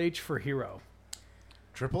Dial H for hero.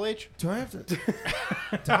 Triple H? Do I have to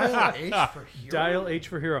dial H for hero? Dial H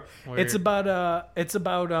for hero. Weird. It's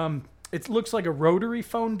about it looks like a rotary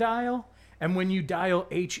phone dial, and when you dial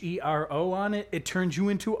HERO on it, it turns you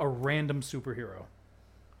into a random superhero.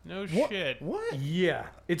 No shit. What? Yeah,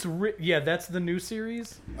 that's the new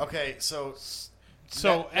series. Okay, so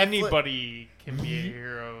So Netflix- anybody can be a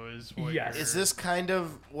hero, is what? Yes. you're- is this kind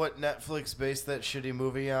of what Netflix based that shitty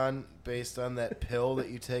movie on, based on that pill that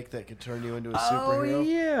you take that could turn you into a superhero? Oh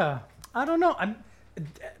yeah, I don't know. I'm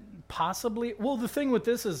possibly. Well, the thing with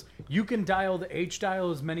this is you can dial the H dial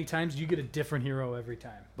as many times. You get a different hero every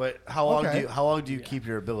time. But how long Okay. do you keep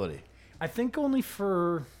your ability? I think only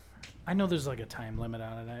for. I know there's like a time limit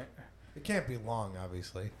on it. It can't be long,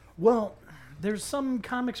 obviously. Well, there's some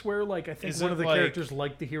comics where like I think Is one it of the like- characters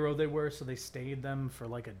liked the hero they were, so they stayed them for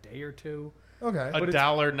like a day or two. Okay.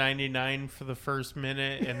 $1.99 for the first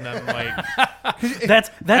minute, and then like That's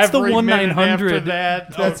the every 1-900. minute after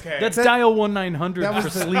that. That's- Okay. That's That- dial 1-900 that was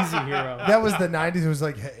for the- sleazy hero. That was the 90s. It was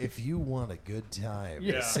like, hey, if you want a good time,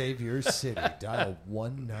 Yeah. save your city, dial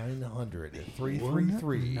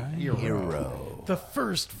 1-900-333 hero. The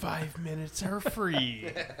first 5 minutes are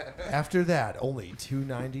free. After that, only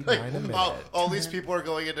 $2.99 a minute. All these people are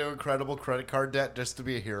going into incredible credit card debt just to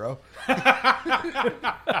be a hero.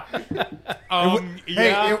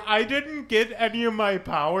 Yeah, it- I didn't get any of my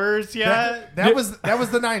powers yet. That was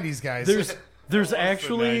the 90s, guys. There's the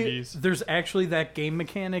actually 90s. there's actually that game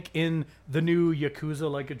mechanic in the new Yakuza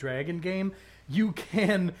Like a Dragon game. You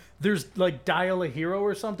can there's like dial a hero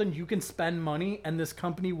or something. You can spend money, and this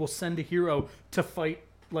company will send a hero to fight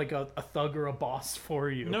like a thug or a boss for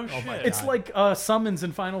you. No shit. It's like summons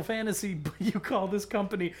in Final Fantasy, but you call this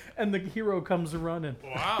company, and the hero comes running.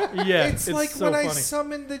 Wow. Yeah, it's like so when I funny.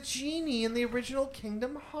 summoned the genie in the original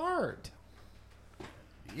Kingdom Heart.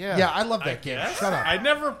 Yeah. Yeah, I love that game. Yes? Shut up. I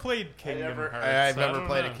never played Kingdom Hearts. I've so I never don't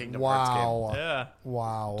played know. a Kingdom Hearts game. Wow. Yeah.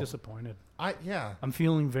 Wow. Disappointed. Yeah. I'm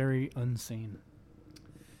feeling very unseen.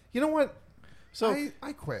 You know what? So,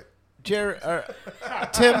 I quit. Jared,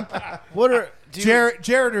 Tim, what are Jared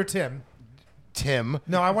or Tim? Tim?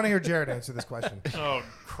 No, I want to hear Jared answer this question. Oh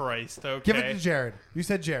Christ. Okay. Give it to Jared. You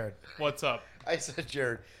said Jared. What's up? I said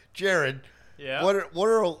Jared. Jared, Yeah. what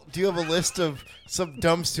are? Do you have a list of some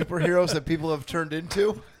dumb superheroes that people have turned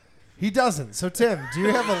into? He doesn't. So Tim, do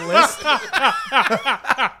you have a list?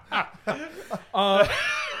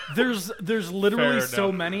 There's literally Fair so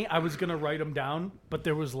enough. many. I was gonna write them down, but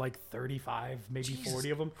there was like 35, maybe 40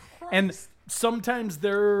 of them. And sometimes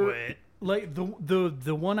they're What? like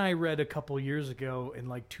the one I read a couple years ago in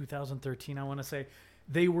like 2013. I want to say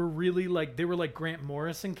they were really like Grant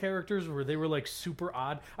Morrison characters where they were like super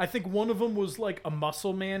odd. I think one of them was like a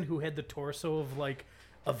muscle man who had the torso of like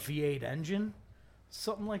a V8 engine,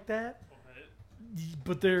 something like that.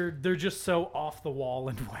 But they're just so off the wall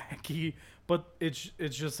and wacky. But it's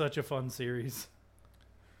just such a fun series.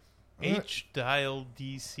 H-Dial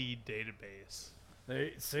DC database.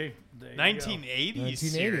 They see there you 1980 1980.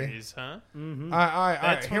 series, huh? All right,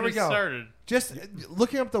 That's here when we it go. started. Just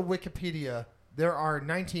looking up the Wikipedia, there are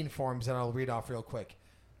 19 forms that I'll read off real quick.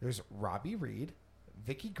 There's Robbie Reed,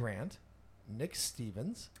 Vicky Grant, Nick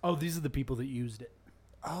Stevens. Oh, these are the people that used it.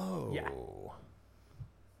 Oh. Yeah.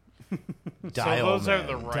 Dial so those Man. are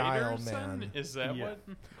the Dial writers, then? Man. Is that Yeah. what?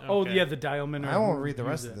 Oh Okay. yeah, the Dialmen. I won't read the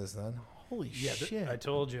rest of this then. Holy Yeah, shit. I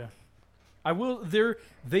told you. I will.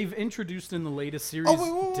 They've introduced in the latest series Oh, wait,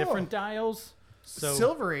 whoa, whoa. different dials. So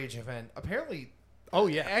Silver Age event. Apparently, oh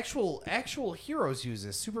yeah. actual heroes use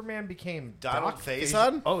this. Superman became Donald Doc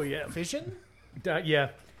Faison? Oh yeah. Fission?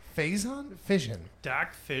 Yeah. Phazon? Fission.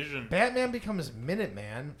 Doc Fission. Batman becomes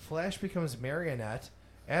Minuteman. Flash becomes Marionette.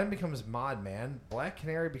 Adam becomes Modman. Black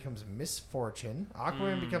Canary becomes Misfortune.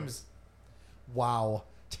 Aquaman becomes... Wow.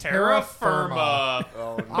 Terra Firma.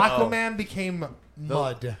 Oh, no. Aquaman became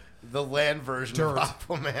Mud. The land version Dirt. of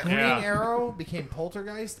Aquaman. Green Yeah. Arrow became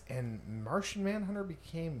Poltergeist. And Martian Manhunter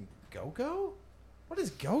became Go-Go? What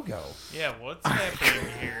is Go-Go? Yeah, what's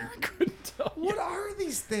happening here? What are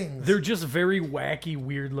these things? They're just very wacky,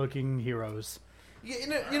 weird-looking heroes.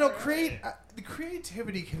 The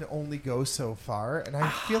creativity can only go so far, and I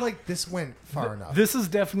feel like this went far enough. This is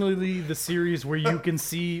definitely the series where you can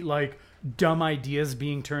see like dumb ideas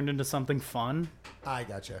being turned into something fun. I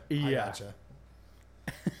gotcha. Yeah. I gotcha.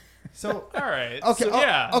 So All right. okay, So,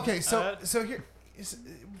 yeah. Okay, so here,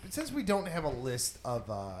 since we don't have a list of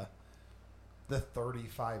the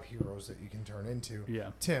 35 heroes that you can turn into,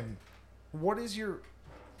 Yeah. Tim, what is your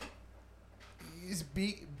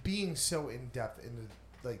being so in depth into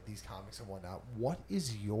like these comics and whatnot? What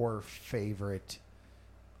is your favorite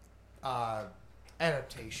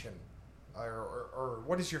adaptation, or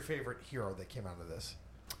what is your favorite hero that came out of this?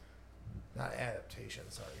 Not adaptation,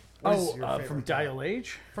 sorry. What is your favorite From moment? Dial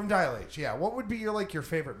H? From Dial H, yeah. What would be your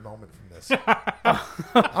favorite moment from this?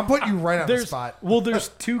 I'm putting you right on the spot. Well, there's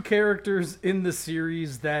two characters in the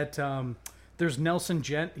series that there's Nelson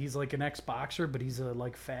Gent. He's like an ex-boxer, but he's a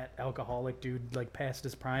like fat alcoholic dude, like past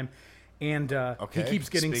his prime. And he keeps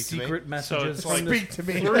getting Speak to me. secret messages So from it's this. Speak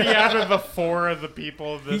to me. 3 out of the 4 of the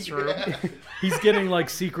people in this room. He's getting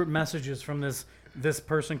like secret messages from this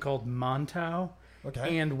person called Montow.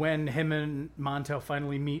 Okay. And when him and Montow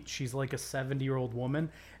finally meet, she's like a 70-year-old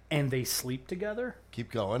woman, and they sleep together.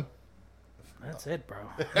 Keep going. That's it, bro.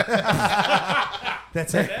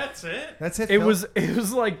 That's it. That's it. That's it. It Phil.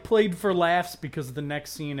 was like played for laughs because the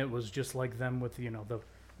next scene it was just like them with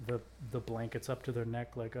the blankets up to their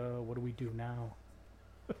neck, like what do we do now?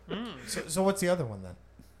 So what's the other one then?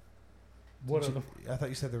 What are the? I thought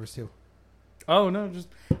you said there was 2. Oh no, just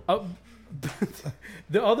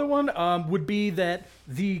the other one would be that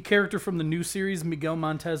the character from the new series, Miguel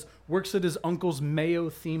Montez, works at his uncle's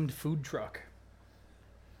Mayo-themed food truck.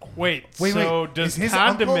 Wait, Wait, so wait. does Is his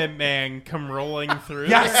Condiment uncle- Man come rolling through?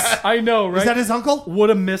 Yes. I know, right? Is that his uncle? What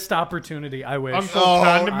a missed opportunity! I wish. Uncle Oh,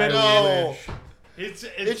 Condiment no. Man. It's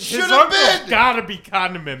It his should have uncle's been. gotta be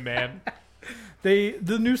Condiment Man. The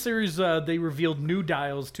new series they revealed new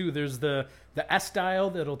dials too. There's the S dial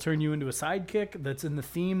that'll turn you into a sidekick. That's in the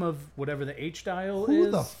theme of whatever the H dial Who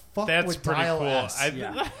is. the fuck That's would pretty dial cool. S?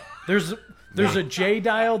 Yeah. There's a J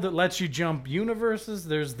dial that lets you jump universes.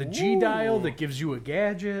 There's the G dial that gives you a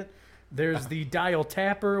gadget. There's the dial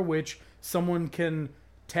tapper, which someone can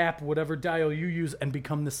tap whatever dial you use and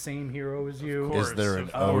become the same hero as you. course. Is there an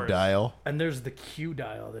of O course. dial? And there's the Q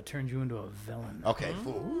dial that turns you into a villain. Okay.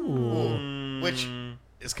 Ooh. Which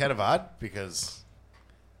is kind of odd because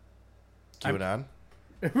QAnon.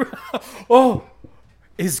 Oh,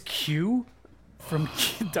 is Q from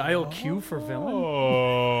dial Q for villain?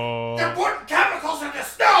 Oh. They're putting chemicals in the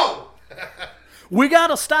snow! We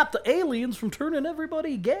gotta stop the aliens from turning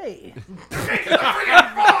everybody gay.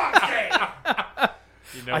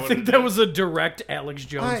 You know I what think it that is? was a direct Alex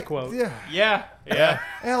Jones quote. Yeah. Yeah.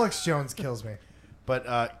 Alex Jones kills me.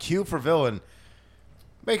 But Q for villain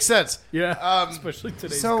makes sense. Yeah, especially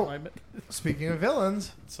today's so- climate. Speaking of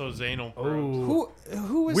villains, So Zanal Bros.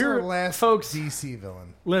 who is We're- our last folks- DC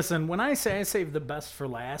villain? Listen, when I say I save the best for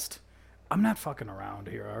last, I'm not fucking around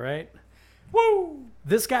here, all right? Woo!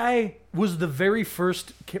 This guy was the very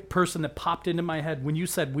first person that popped into my head when you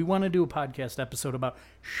said we want to do a podcast episode about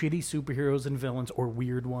shitty superheroes and villains or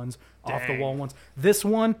weird ones, off the wall ones. This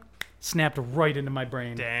one snapped right into my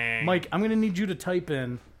brain. Dang. Mike, I'm going to need you to type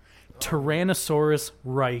in Tyrannosaurus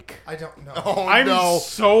Reich. I don't know. Oh, I'm no.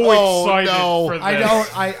 so Oh, excited no. for this. I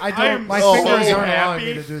don't. I don't. I'm My so fingers aren't allowing happy.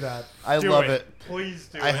 me to do that. I Do love it. it. Please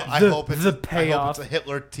do I it. hope it's the I hope payoff. it's a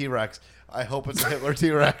Hitler T-Rex. I hope it's a Hitler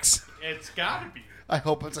T-Rex. It's gotta be. I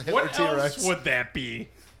hope it's a Hitler What T-Rex. else would that be?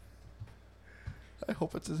 I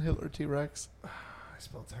hope it's a Hitler T-Rex. I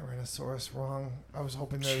spelled Tyrannosaurus wrong. I was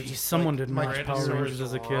hoping that. it was Jeez, just someone like didn't Mike watch Power Tyrannosaurus. Rangers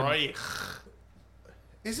as a kid. Right.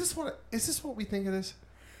 Is this what we think it is?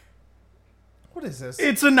 What is this?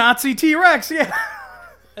 It's a Nazi T-Rex, yeah.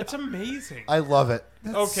 That's amazing. I love it.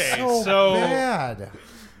 That's Okay, so so- bad.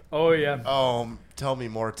 Oh, yeah. Tell me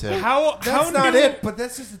more, Tim. How That's not new, it, but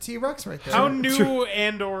that's just a T-Rex right there. How new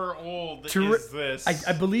and or old is this?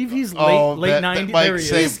 I believe he's Oh, late that 90s. Mike There he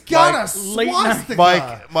saved- is. He's got Mike- a Late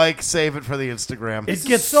swastika. Mike, save it for the Instagram. It This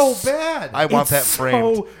gets is so bad. I want It's that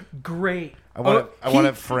framed. so great. I want it. I want he-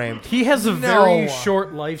 it framed. He has a No. very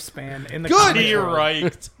short lifespan in the Good. comic You're world.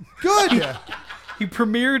 right. Good. He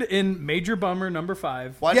premiered in Major Bummer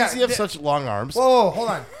 #5. Why Yeah, does he have th- such long arms? Whoa, hold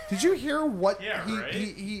on. Did you hear what Yeah, he, right?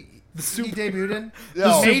 he debuted in? The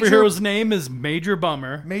No. superhero's name is Major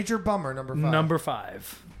Bummer Major Bummer number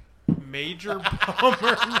 5. #5. Major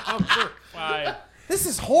Bummer #5. This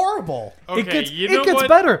is horrible. Okay, you know it gets what?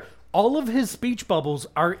 better. All of his speech bubbles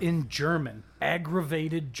are in German,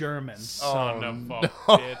 aggravated German. Son of a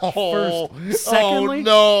bitch. First, secondly,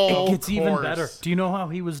 no. it gets even course. better. Do you know how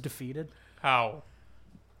he was defeated? How?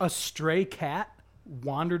 A stray cat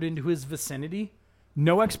wandered into his vicinity,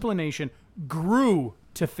 no explanation, grew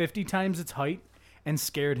to 50 times its height, and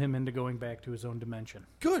scared him into going back to his own dimension.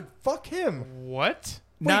 Good. Fuck him. What?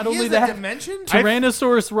 Not Wait, he only has a that, dimension?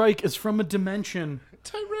 Tyrannosaurus Reich is from a dimension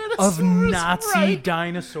of Nazi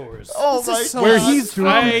dinosaurs. Oh This my is so Where God. he's from,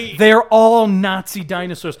 I- they're all Nazi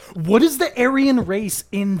dinosaurs. What is the Aryan race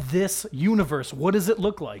in this universe? What does it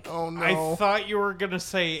look like? Oh no. I thought you were gonna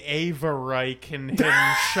say Ava Reich and him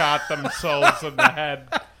shot themselves in the head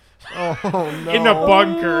oh no. in a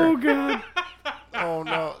bunker. Oh, God. Oh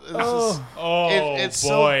no. This is. Oh It's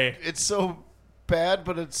boy. so. It's so bad,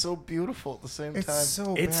 but it's so beautiful at the same It's time.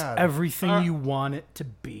 so It's bad. everything you want it to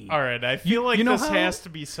be. All right, I feel like you know this how- has to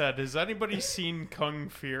be said. Has anybody seen Kung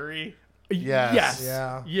Fury? Yes. Yes.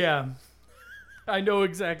 Yeah. Yeah. I know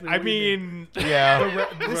exactly. I what you mean, yeah.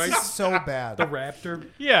 This right? is so bad. The raptor.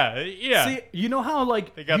 yeah. See, you know how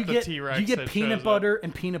like They got you the get T-Rex you get that peanut shows butter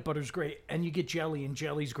and peanut butter's great, and you get jelly and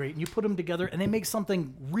jelly's great, and you put them together and they make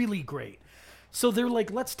something really great. So they're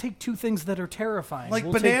like, let's take two things that are terrifying, Like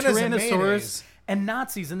we'll take bananas and Tyrannosaurus mayonnaise. and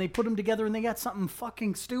Nazis, and they put them together and they got something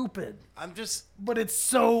fucking stupid. I'm just But it's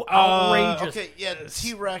so outrageous. okay. Yeah,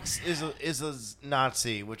 T-Rex is a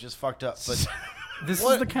Nazi, which is fucked up. But This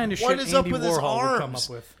What- is the kind of what shit is up Andy with his Warhol would come arms?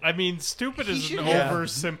 up with. I mean, stupid is should an have-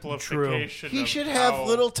 oversimplification. he of should have how-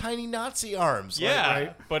 little tiny Nazi arms. Like,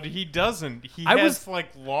 Yeah, but he doesn't. He I has was- like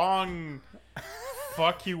long,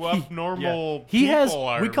 fuck you up normal. He has. people We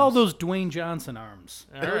arms. call those Dwayne Johnson arms.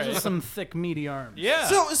 All Those are right. some thick, meaty arms. Yeah.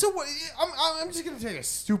 So what? I'm just gonna take a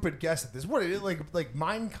stupid guess at this. What is it like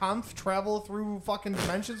Mein Kampf travel through fucking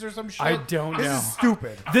dimensions or some shit? I don't This know. is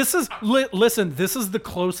stupid. This is listen. This is the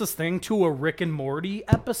closest thing to a Rick and Morty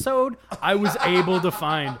episode I was able to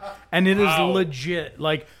find, and it is Wow. legit.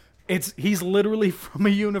 Like he's literally from a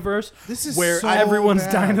universe This is where so everyone's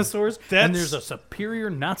bad. dinosaurs, and That's- there's a superior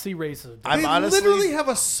Nazi race. I'm They honestly, literally have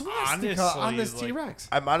a swastika on this honestly, like- T-Rex.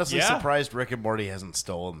 I'm honestly Yeah. surprised Rick and Morty hasn't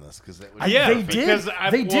stolen this because it would. Yeah, they because did.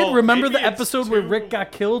 I- They well, did. Remember maybe the it's episode where too- Rick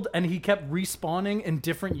got killed and he kept respawning in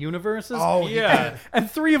different universes? Oh yeah. And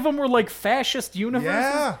three of them were like fascist universes.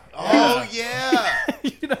 yeah. Oh yeah.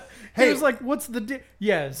 You know, Hey. he was like, "What's the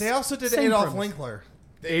Yes. They also did Same Adolf premise. Winkler.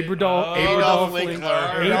 Abradolf Adolf Winkler. Winkler.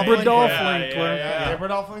 Abradolf Yeah, Winkler. yeah.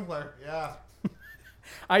 Adolf Winkler. Yeah.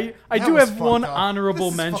 I That do was have one fucked up. honorable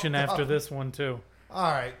This is mention fucked after up. this one too. All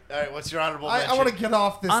right. All right, what's your honorable I mention? want to get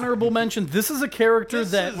off this. Honorable mention. This is a character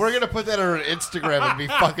that We're gonna put that on our Instagram and be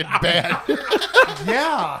fucking bad.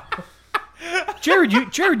 Yeah. Jared,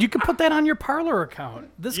 you could put that on your Parlor account.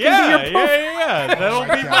 This Yeah, can be your profile. yeah. That'll be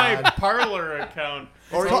my God. Parlor account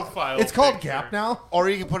Or profile. It's called picture. Gap now. Or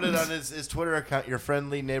you can put it on his Twitter account, your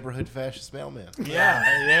friendly neighborhood fascist mailman.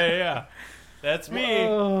 Yeah. That's me.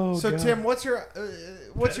 Oh, So God. Tim, what's your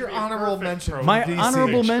That'd be a honorable perfect mention? pro- from My DC?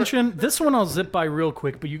 honorable mention, this one I'll zip by real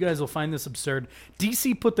quick, but you guys will find this absurd.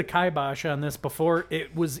 DC put the kibosh on this before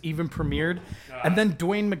it was even premiered, and then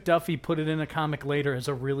Dwayne McDuffie put it in a comic later as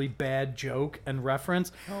a really bad joke and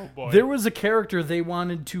reference. Oh, boy. There was a character they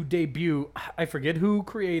wanted to debut. I forget who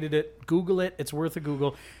created it. Google it. It's worth a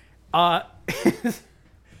Google.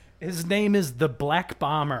 His name is the Black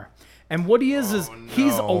Bomber. And what he is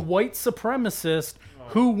he's a white supremacist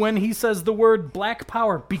who, when he says the word black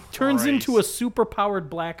power, turns into a super-powered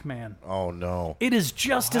black man. Oh no. It is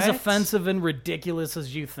just as What? offensive and ridiculous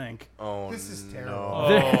as you think. Oh This is no.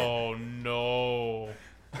 terrible. Oh no.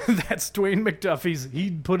 That's Dwayne McDuffie's.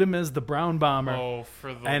 He put him as the Brown Bomber. Oh,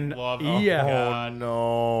 for the And, love of yeah. Oh God.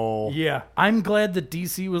 no. Yeah, I'm glad that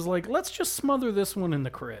DC was like, let's just smother this one in the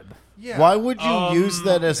crib. Yeah. Why would you use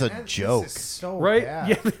that as a Man, this joke? is so Right? bad.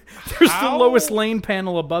 Yeah. There's How? the Lois Lane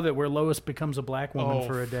panel above it where Lois becomes a black woman Oh,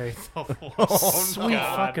 for a day. Oh, Sweet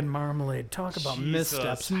God. fucking marmalade. Talk about Jesus.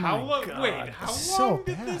 missteps. How My long? God. Wait, how so long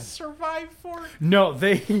did bad. this survive for? No,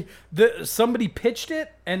 somebody pitched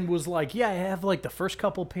it and was like, "Yeah, I have like the first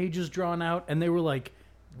couple pages drawn out," and they were like,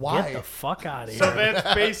 Why? "Get the fuck out of So here!"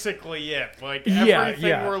 that's basically it. Like Yeah, everything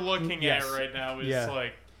yeah. we're looking Yes. at right now is Yeah.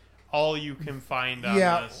 like all you can find on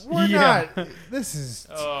Yeah, this. we're Yeah. not. This is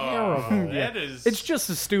Oh, terrible. that is. It's just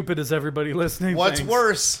as stupid as everybody listening. What's thinks.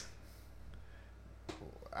 worse?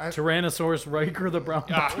 Tyrannosaurus Riker the Brown.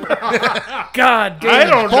 Ah, God damn. I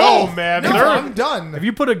don't know, Both. man. No, They're- I'm done. If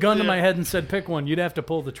you put a gun to my head and said pick one, you'd have to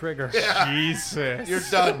pull the trigger. Jesus. You're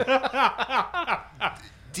done.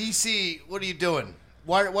 DC, what are you doing?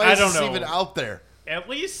 Why I is don't this know. even out there? At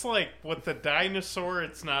least, like, with the dinosaur,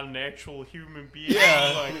 it's not an actual human being.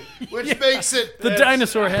 Yeah. Like, Which makes it The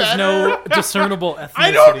dinosaur has no discernible ethnicity.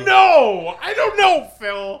 I don't know,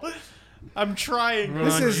 Phil. I'm trying.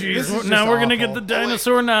 This is just now we're gonna get awful. the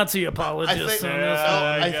dinosaur Nazi I apologist think, on this.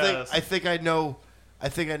 Yeah, I guess.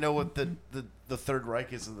 think I know what the Third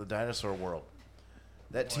Reich is in the dinosaur world.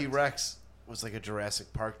 That T-Rex was like a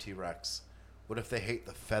Jurassic Park T-Rex. What if they hate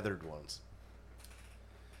the feathered ones?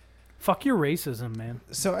 Fuck your racism, man.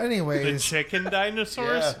 So, The anyways, chicken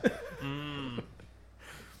dinosaurs? Yeah.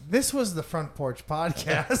 this was the Front Porch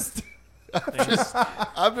Podcast.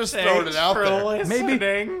 I'm just throwing it Thanks out for there.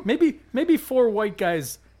 listening. Maybe four white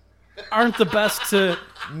guys aren't the best to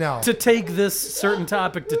No. take this certain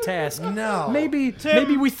topic to task. No. Maybe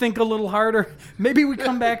we think a little harder. Maybe we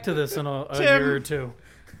come back to this in a Tim. year or two.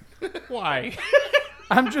 Why?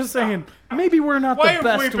 I'm just saying, maybe we're not Why the have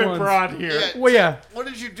best we been ones. brought here? Well, yeah. What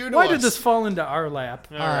did you do to Why us? did this fall into our lap?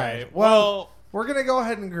 All right. right. Well, we're going to go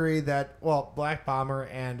ahead and agree that, Black Bomber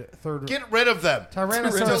and third... Get rid of them.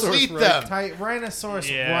 Tyrannosaurus Delete them. Tyrannosaurus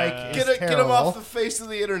Yeah. Reich is Get them terrible. off the face of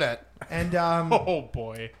the internet. And, oh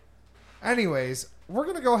boy. anyways, we're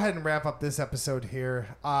going to go ahead and wrap up this episode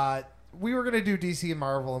here. We were going to do DC and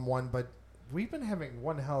Marvel in one, but we've been having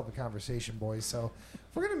one hell of a conversation, boys. So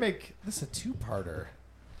we're going to make this a two-parter.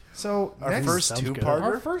 So Our next, first sounds good. two-parter?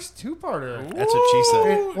 our first two-parter. That's what she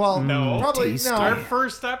said. No. probably tasty. no. Our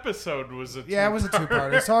first episode was a Yeah, it was a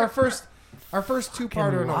two-parter. So our first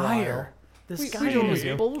two-parter in a while. Liar. This We guy told is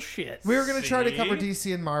you. bullshit. We were going to try to cover See?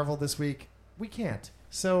 DC and Marvel this week. We can't.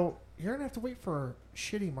 So you're going to have to wait for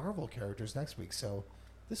shitty Marvel characters next week. So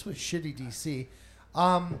this was shitty DC.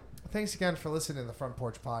 Thanks again for listening to the Front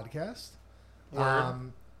Porch Podcast.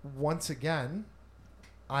 Once again,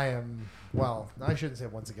 I am, I shouldn't say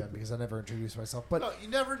once again because I never introduced myself. But No, you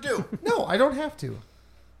never do. no, I don't have to.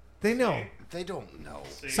 They know. They don't know.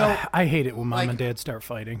 So I hate it when mom Like- and dad start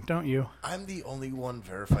fighting, don't you? I'm the only one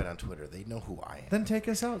verified on Twitter. They know who I am. then take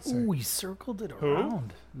us out, sir. Ooh, he circled it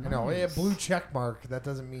around. I know, a blue check mark, that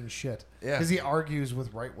doesn't mean shit. Yeah. Because he argues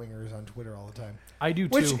with right-wingers on Twitter all the time. I do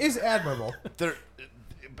too. Which is admirable. They're, it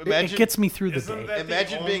imagine gets me through the Isn't day. that the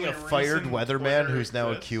imagine being a only fired reason weatherman Twitter who's now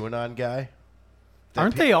a exists? QAnon guy.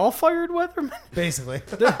 Aren't they all fired weathermen? Basically.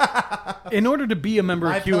 In order to be a member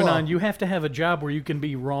My of QAnon, pillow. you have to have a job where you can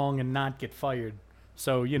be wrong and not get fired.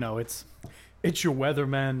 So, it's your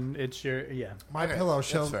weatherman, it's your, My Okay, Pillow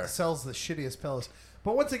that's fair. sells the shittiest pillows.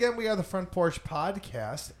 But once again, we are the Front Porch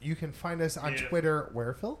Podcast. You can find us on Yeah. Twitter.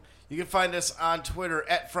 Where, Phil? You can find us on Twitter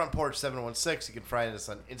at FrontPorch716. You can find us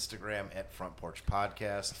on Instagram at Front Porch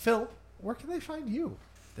Podcast. Phil, where can they find you?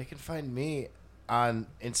 They can find me on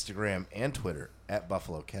Instagram and Twitter at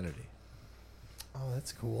Buffalo Kennedy. Oh,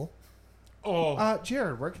 that's cool. Oh,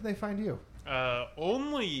 Jared, where can they find you?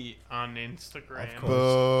 only on Instagram Of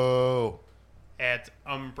Boo. at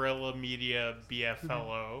Umbrella Media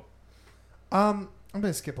BFLO. I'm going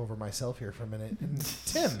to skip over myself here for a minute. And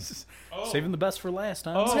Tim. Oh. saving the best for last,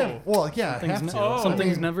 huh? Oh. Tim. Well, yeah, Things have ne- to. Oh. Some I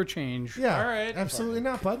things mean, never change. Yeah, All right. absolutely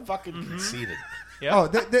not, bud. Fucking conceited. Yep. Oh,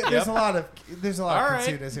 there's a lot of All right.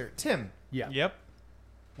 conceitedness here. Tim, Yeah. Yep.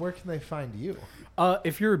 where can they find you?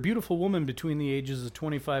 If you're a beautiful woman between the ages of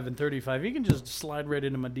 25 and 35, you can just slide right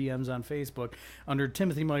into my DMs on Facebook under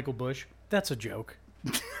Timothy Michael Bush. That's a joke.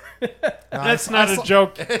 That's not a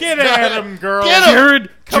joke. Get at him, girl. Jared,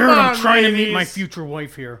 I'm on, trying to meet ladies. my future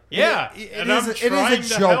wife here. Yeah. It and is I'm a trying to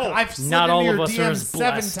joke. help. I've slid Not into all your of us are DMs as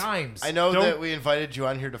 7 blessed. times. I know Don't- that we invited you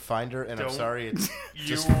on here to find her, and I'm Don't sorry. It's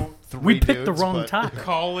just You three We picked the dudes, wrong but- topic.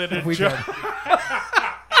 call it a We joke. did.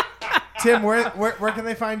 Tim, where can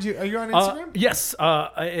they find you? Are you on Instagram? Yes,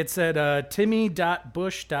 it's at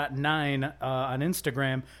timmy.bush.9 on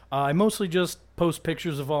Instagram. I mostly just post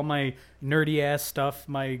pictures of all my nerdy ass stuff,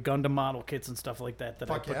 my Gundam model kits and stuff like that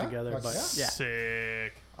Fuck I put yeah, together. fuck But yeah. yeah.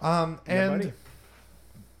 Sick. And buddy.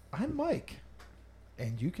 I'm Mike,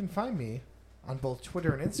 and you can find me on both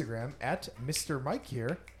Twitter and Instagram at Mr. Mike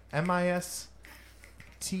here, MISTER.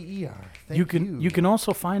 Thank You can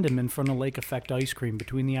also find him in front of Lake Effect Ice Cream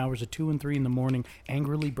between the hours of 2 and 3 in the morning,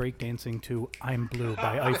 angrily breakdancing to "I'm Blue"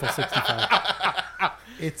 by Eiffel 65.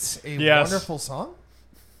 It's a Yes. wonderful song,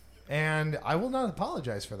 and I will not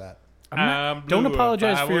apologize for that. Don't Blue.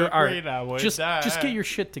 apologize If I for your were art. green, I would Just die. get your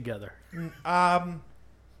shit together.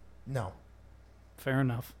 No. Fair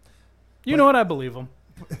enough. You know what? I believe him.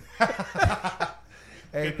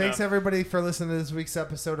 Hey, thanks everybody for listening to this week's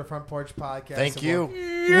episode of Front Porch Podcast. Thank And you.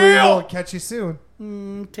 We'll catch you soon.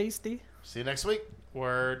 Tasty. See you next week.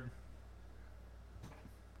 Word.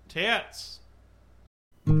 Tits.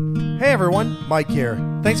 Hey everyone, Mike here.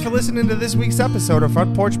 Thanks for listening to this week's episode of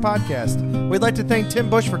Front Porch Podcast. We'd like to thank Tim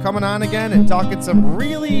Bush for coming on again and talking some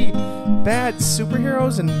really bad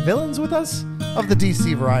superheroes and villains with us of the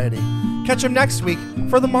DC variety. Catch him next week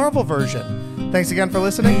for the Marvel version. Thanks again for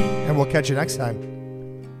listening, and we'll catch you next time.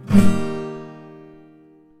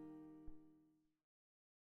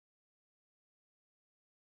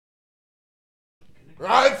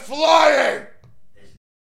 I fly!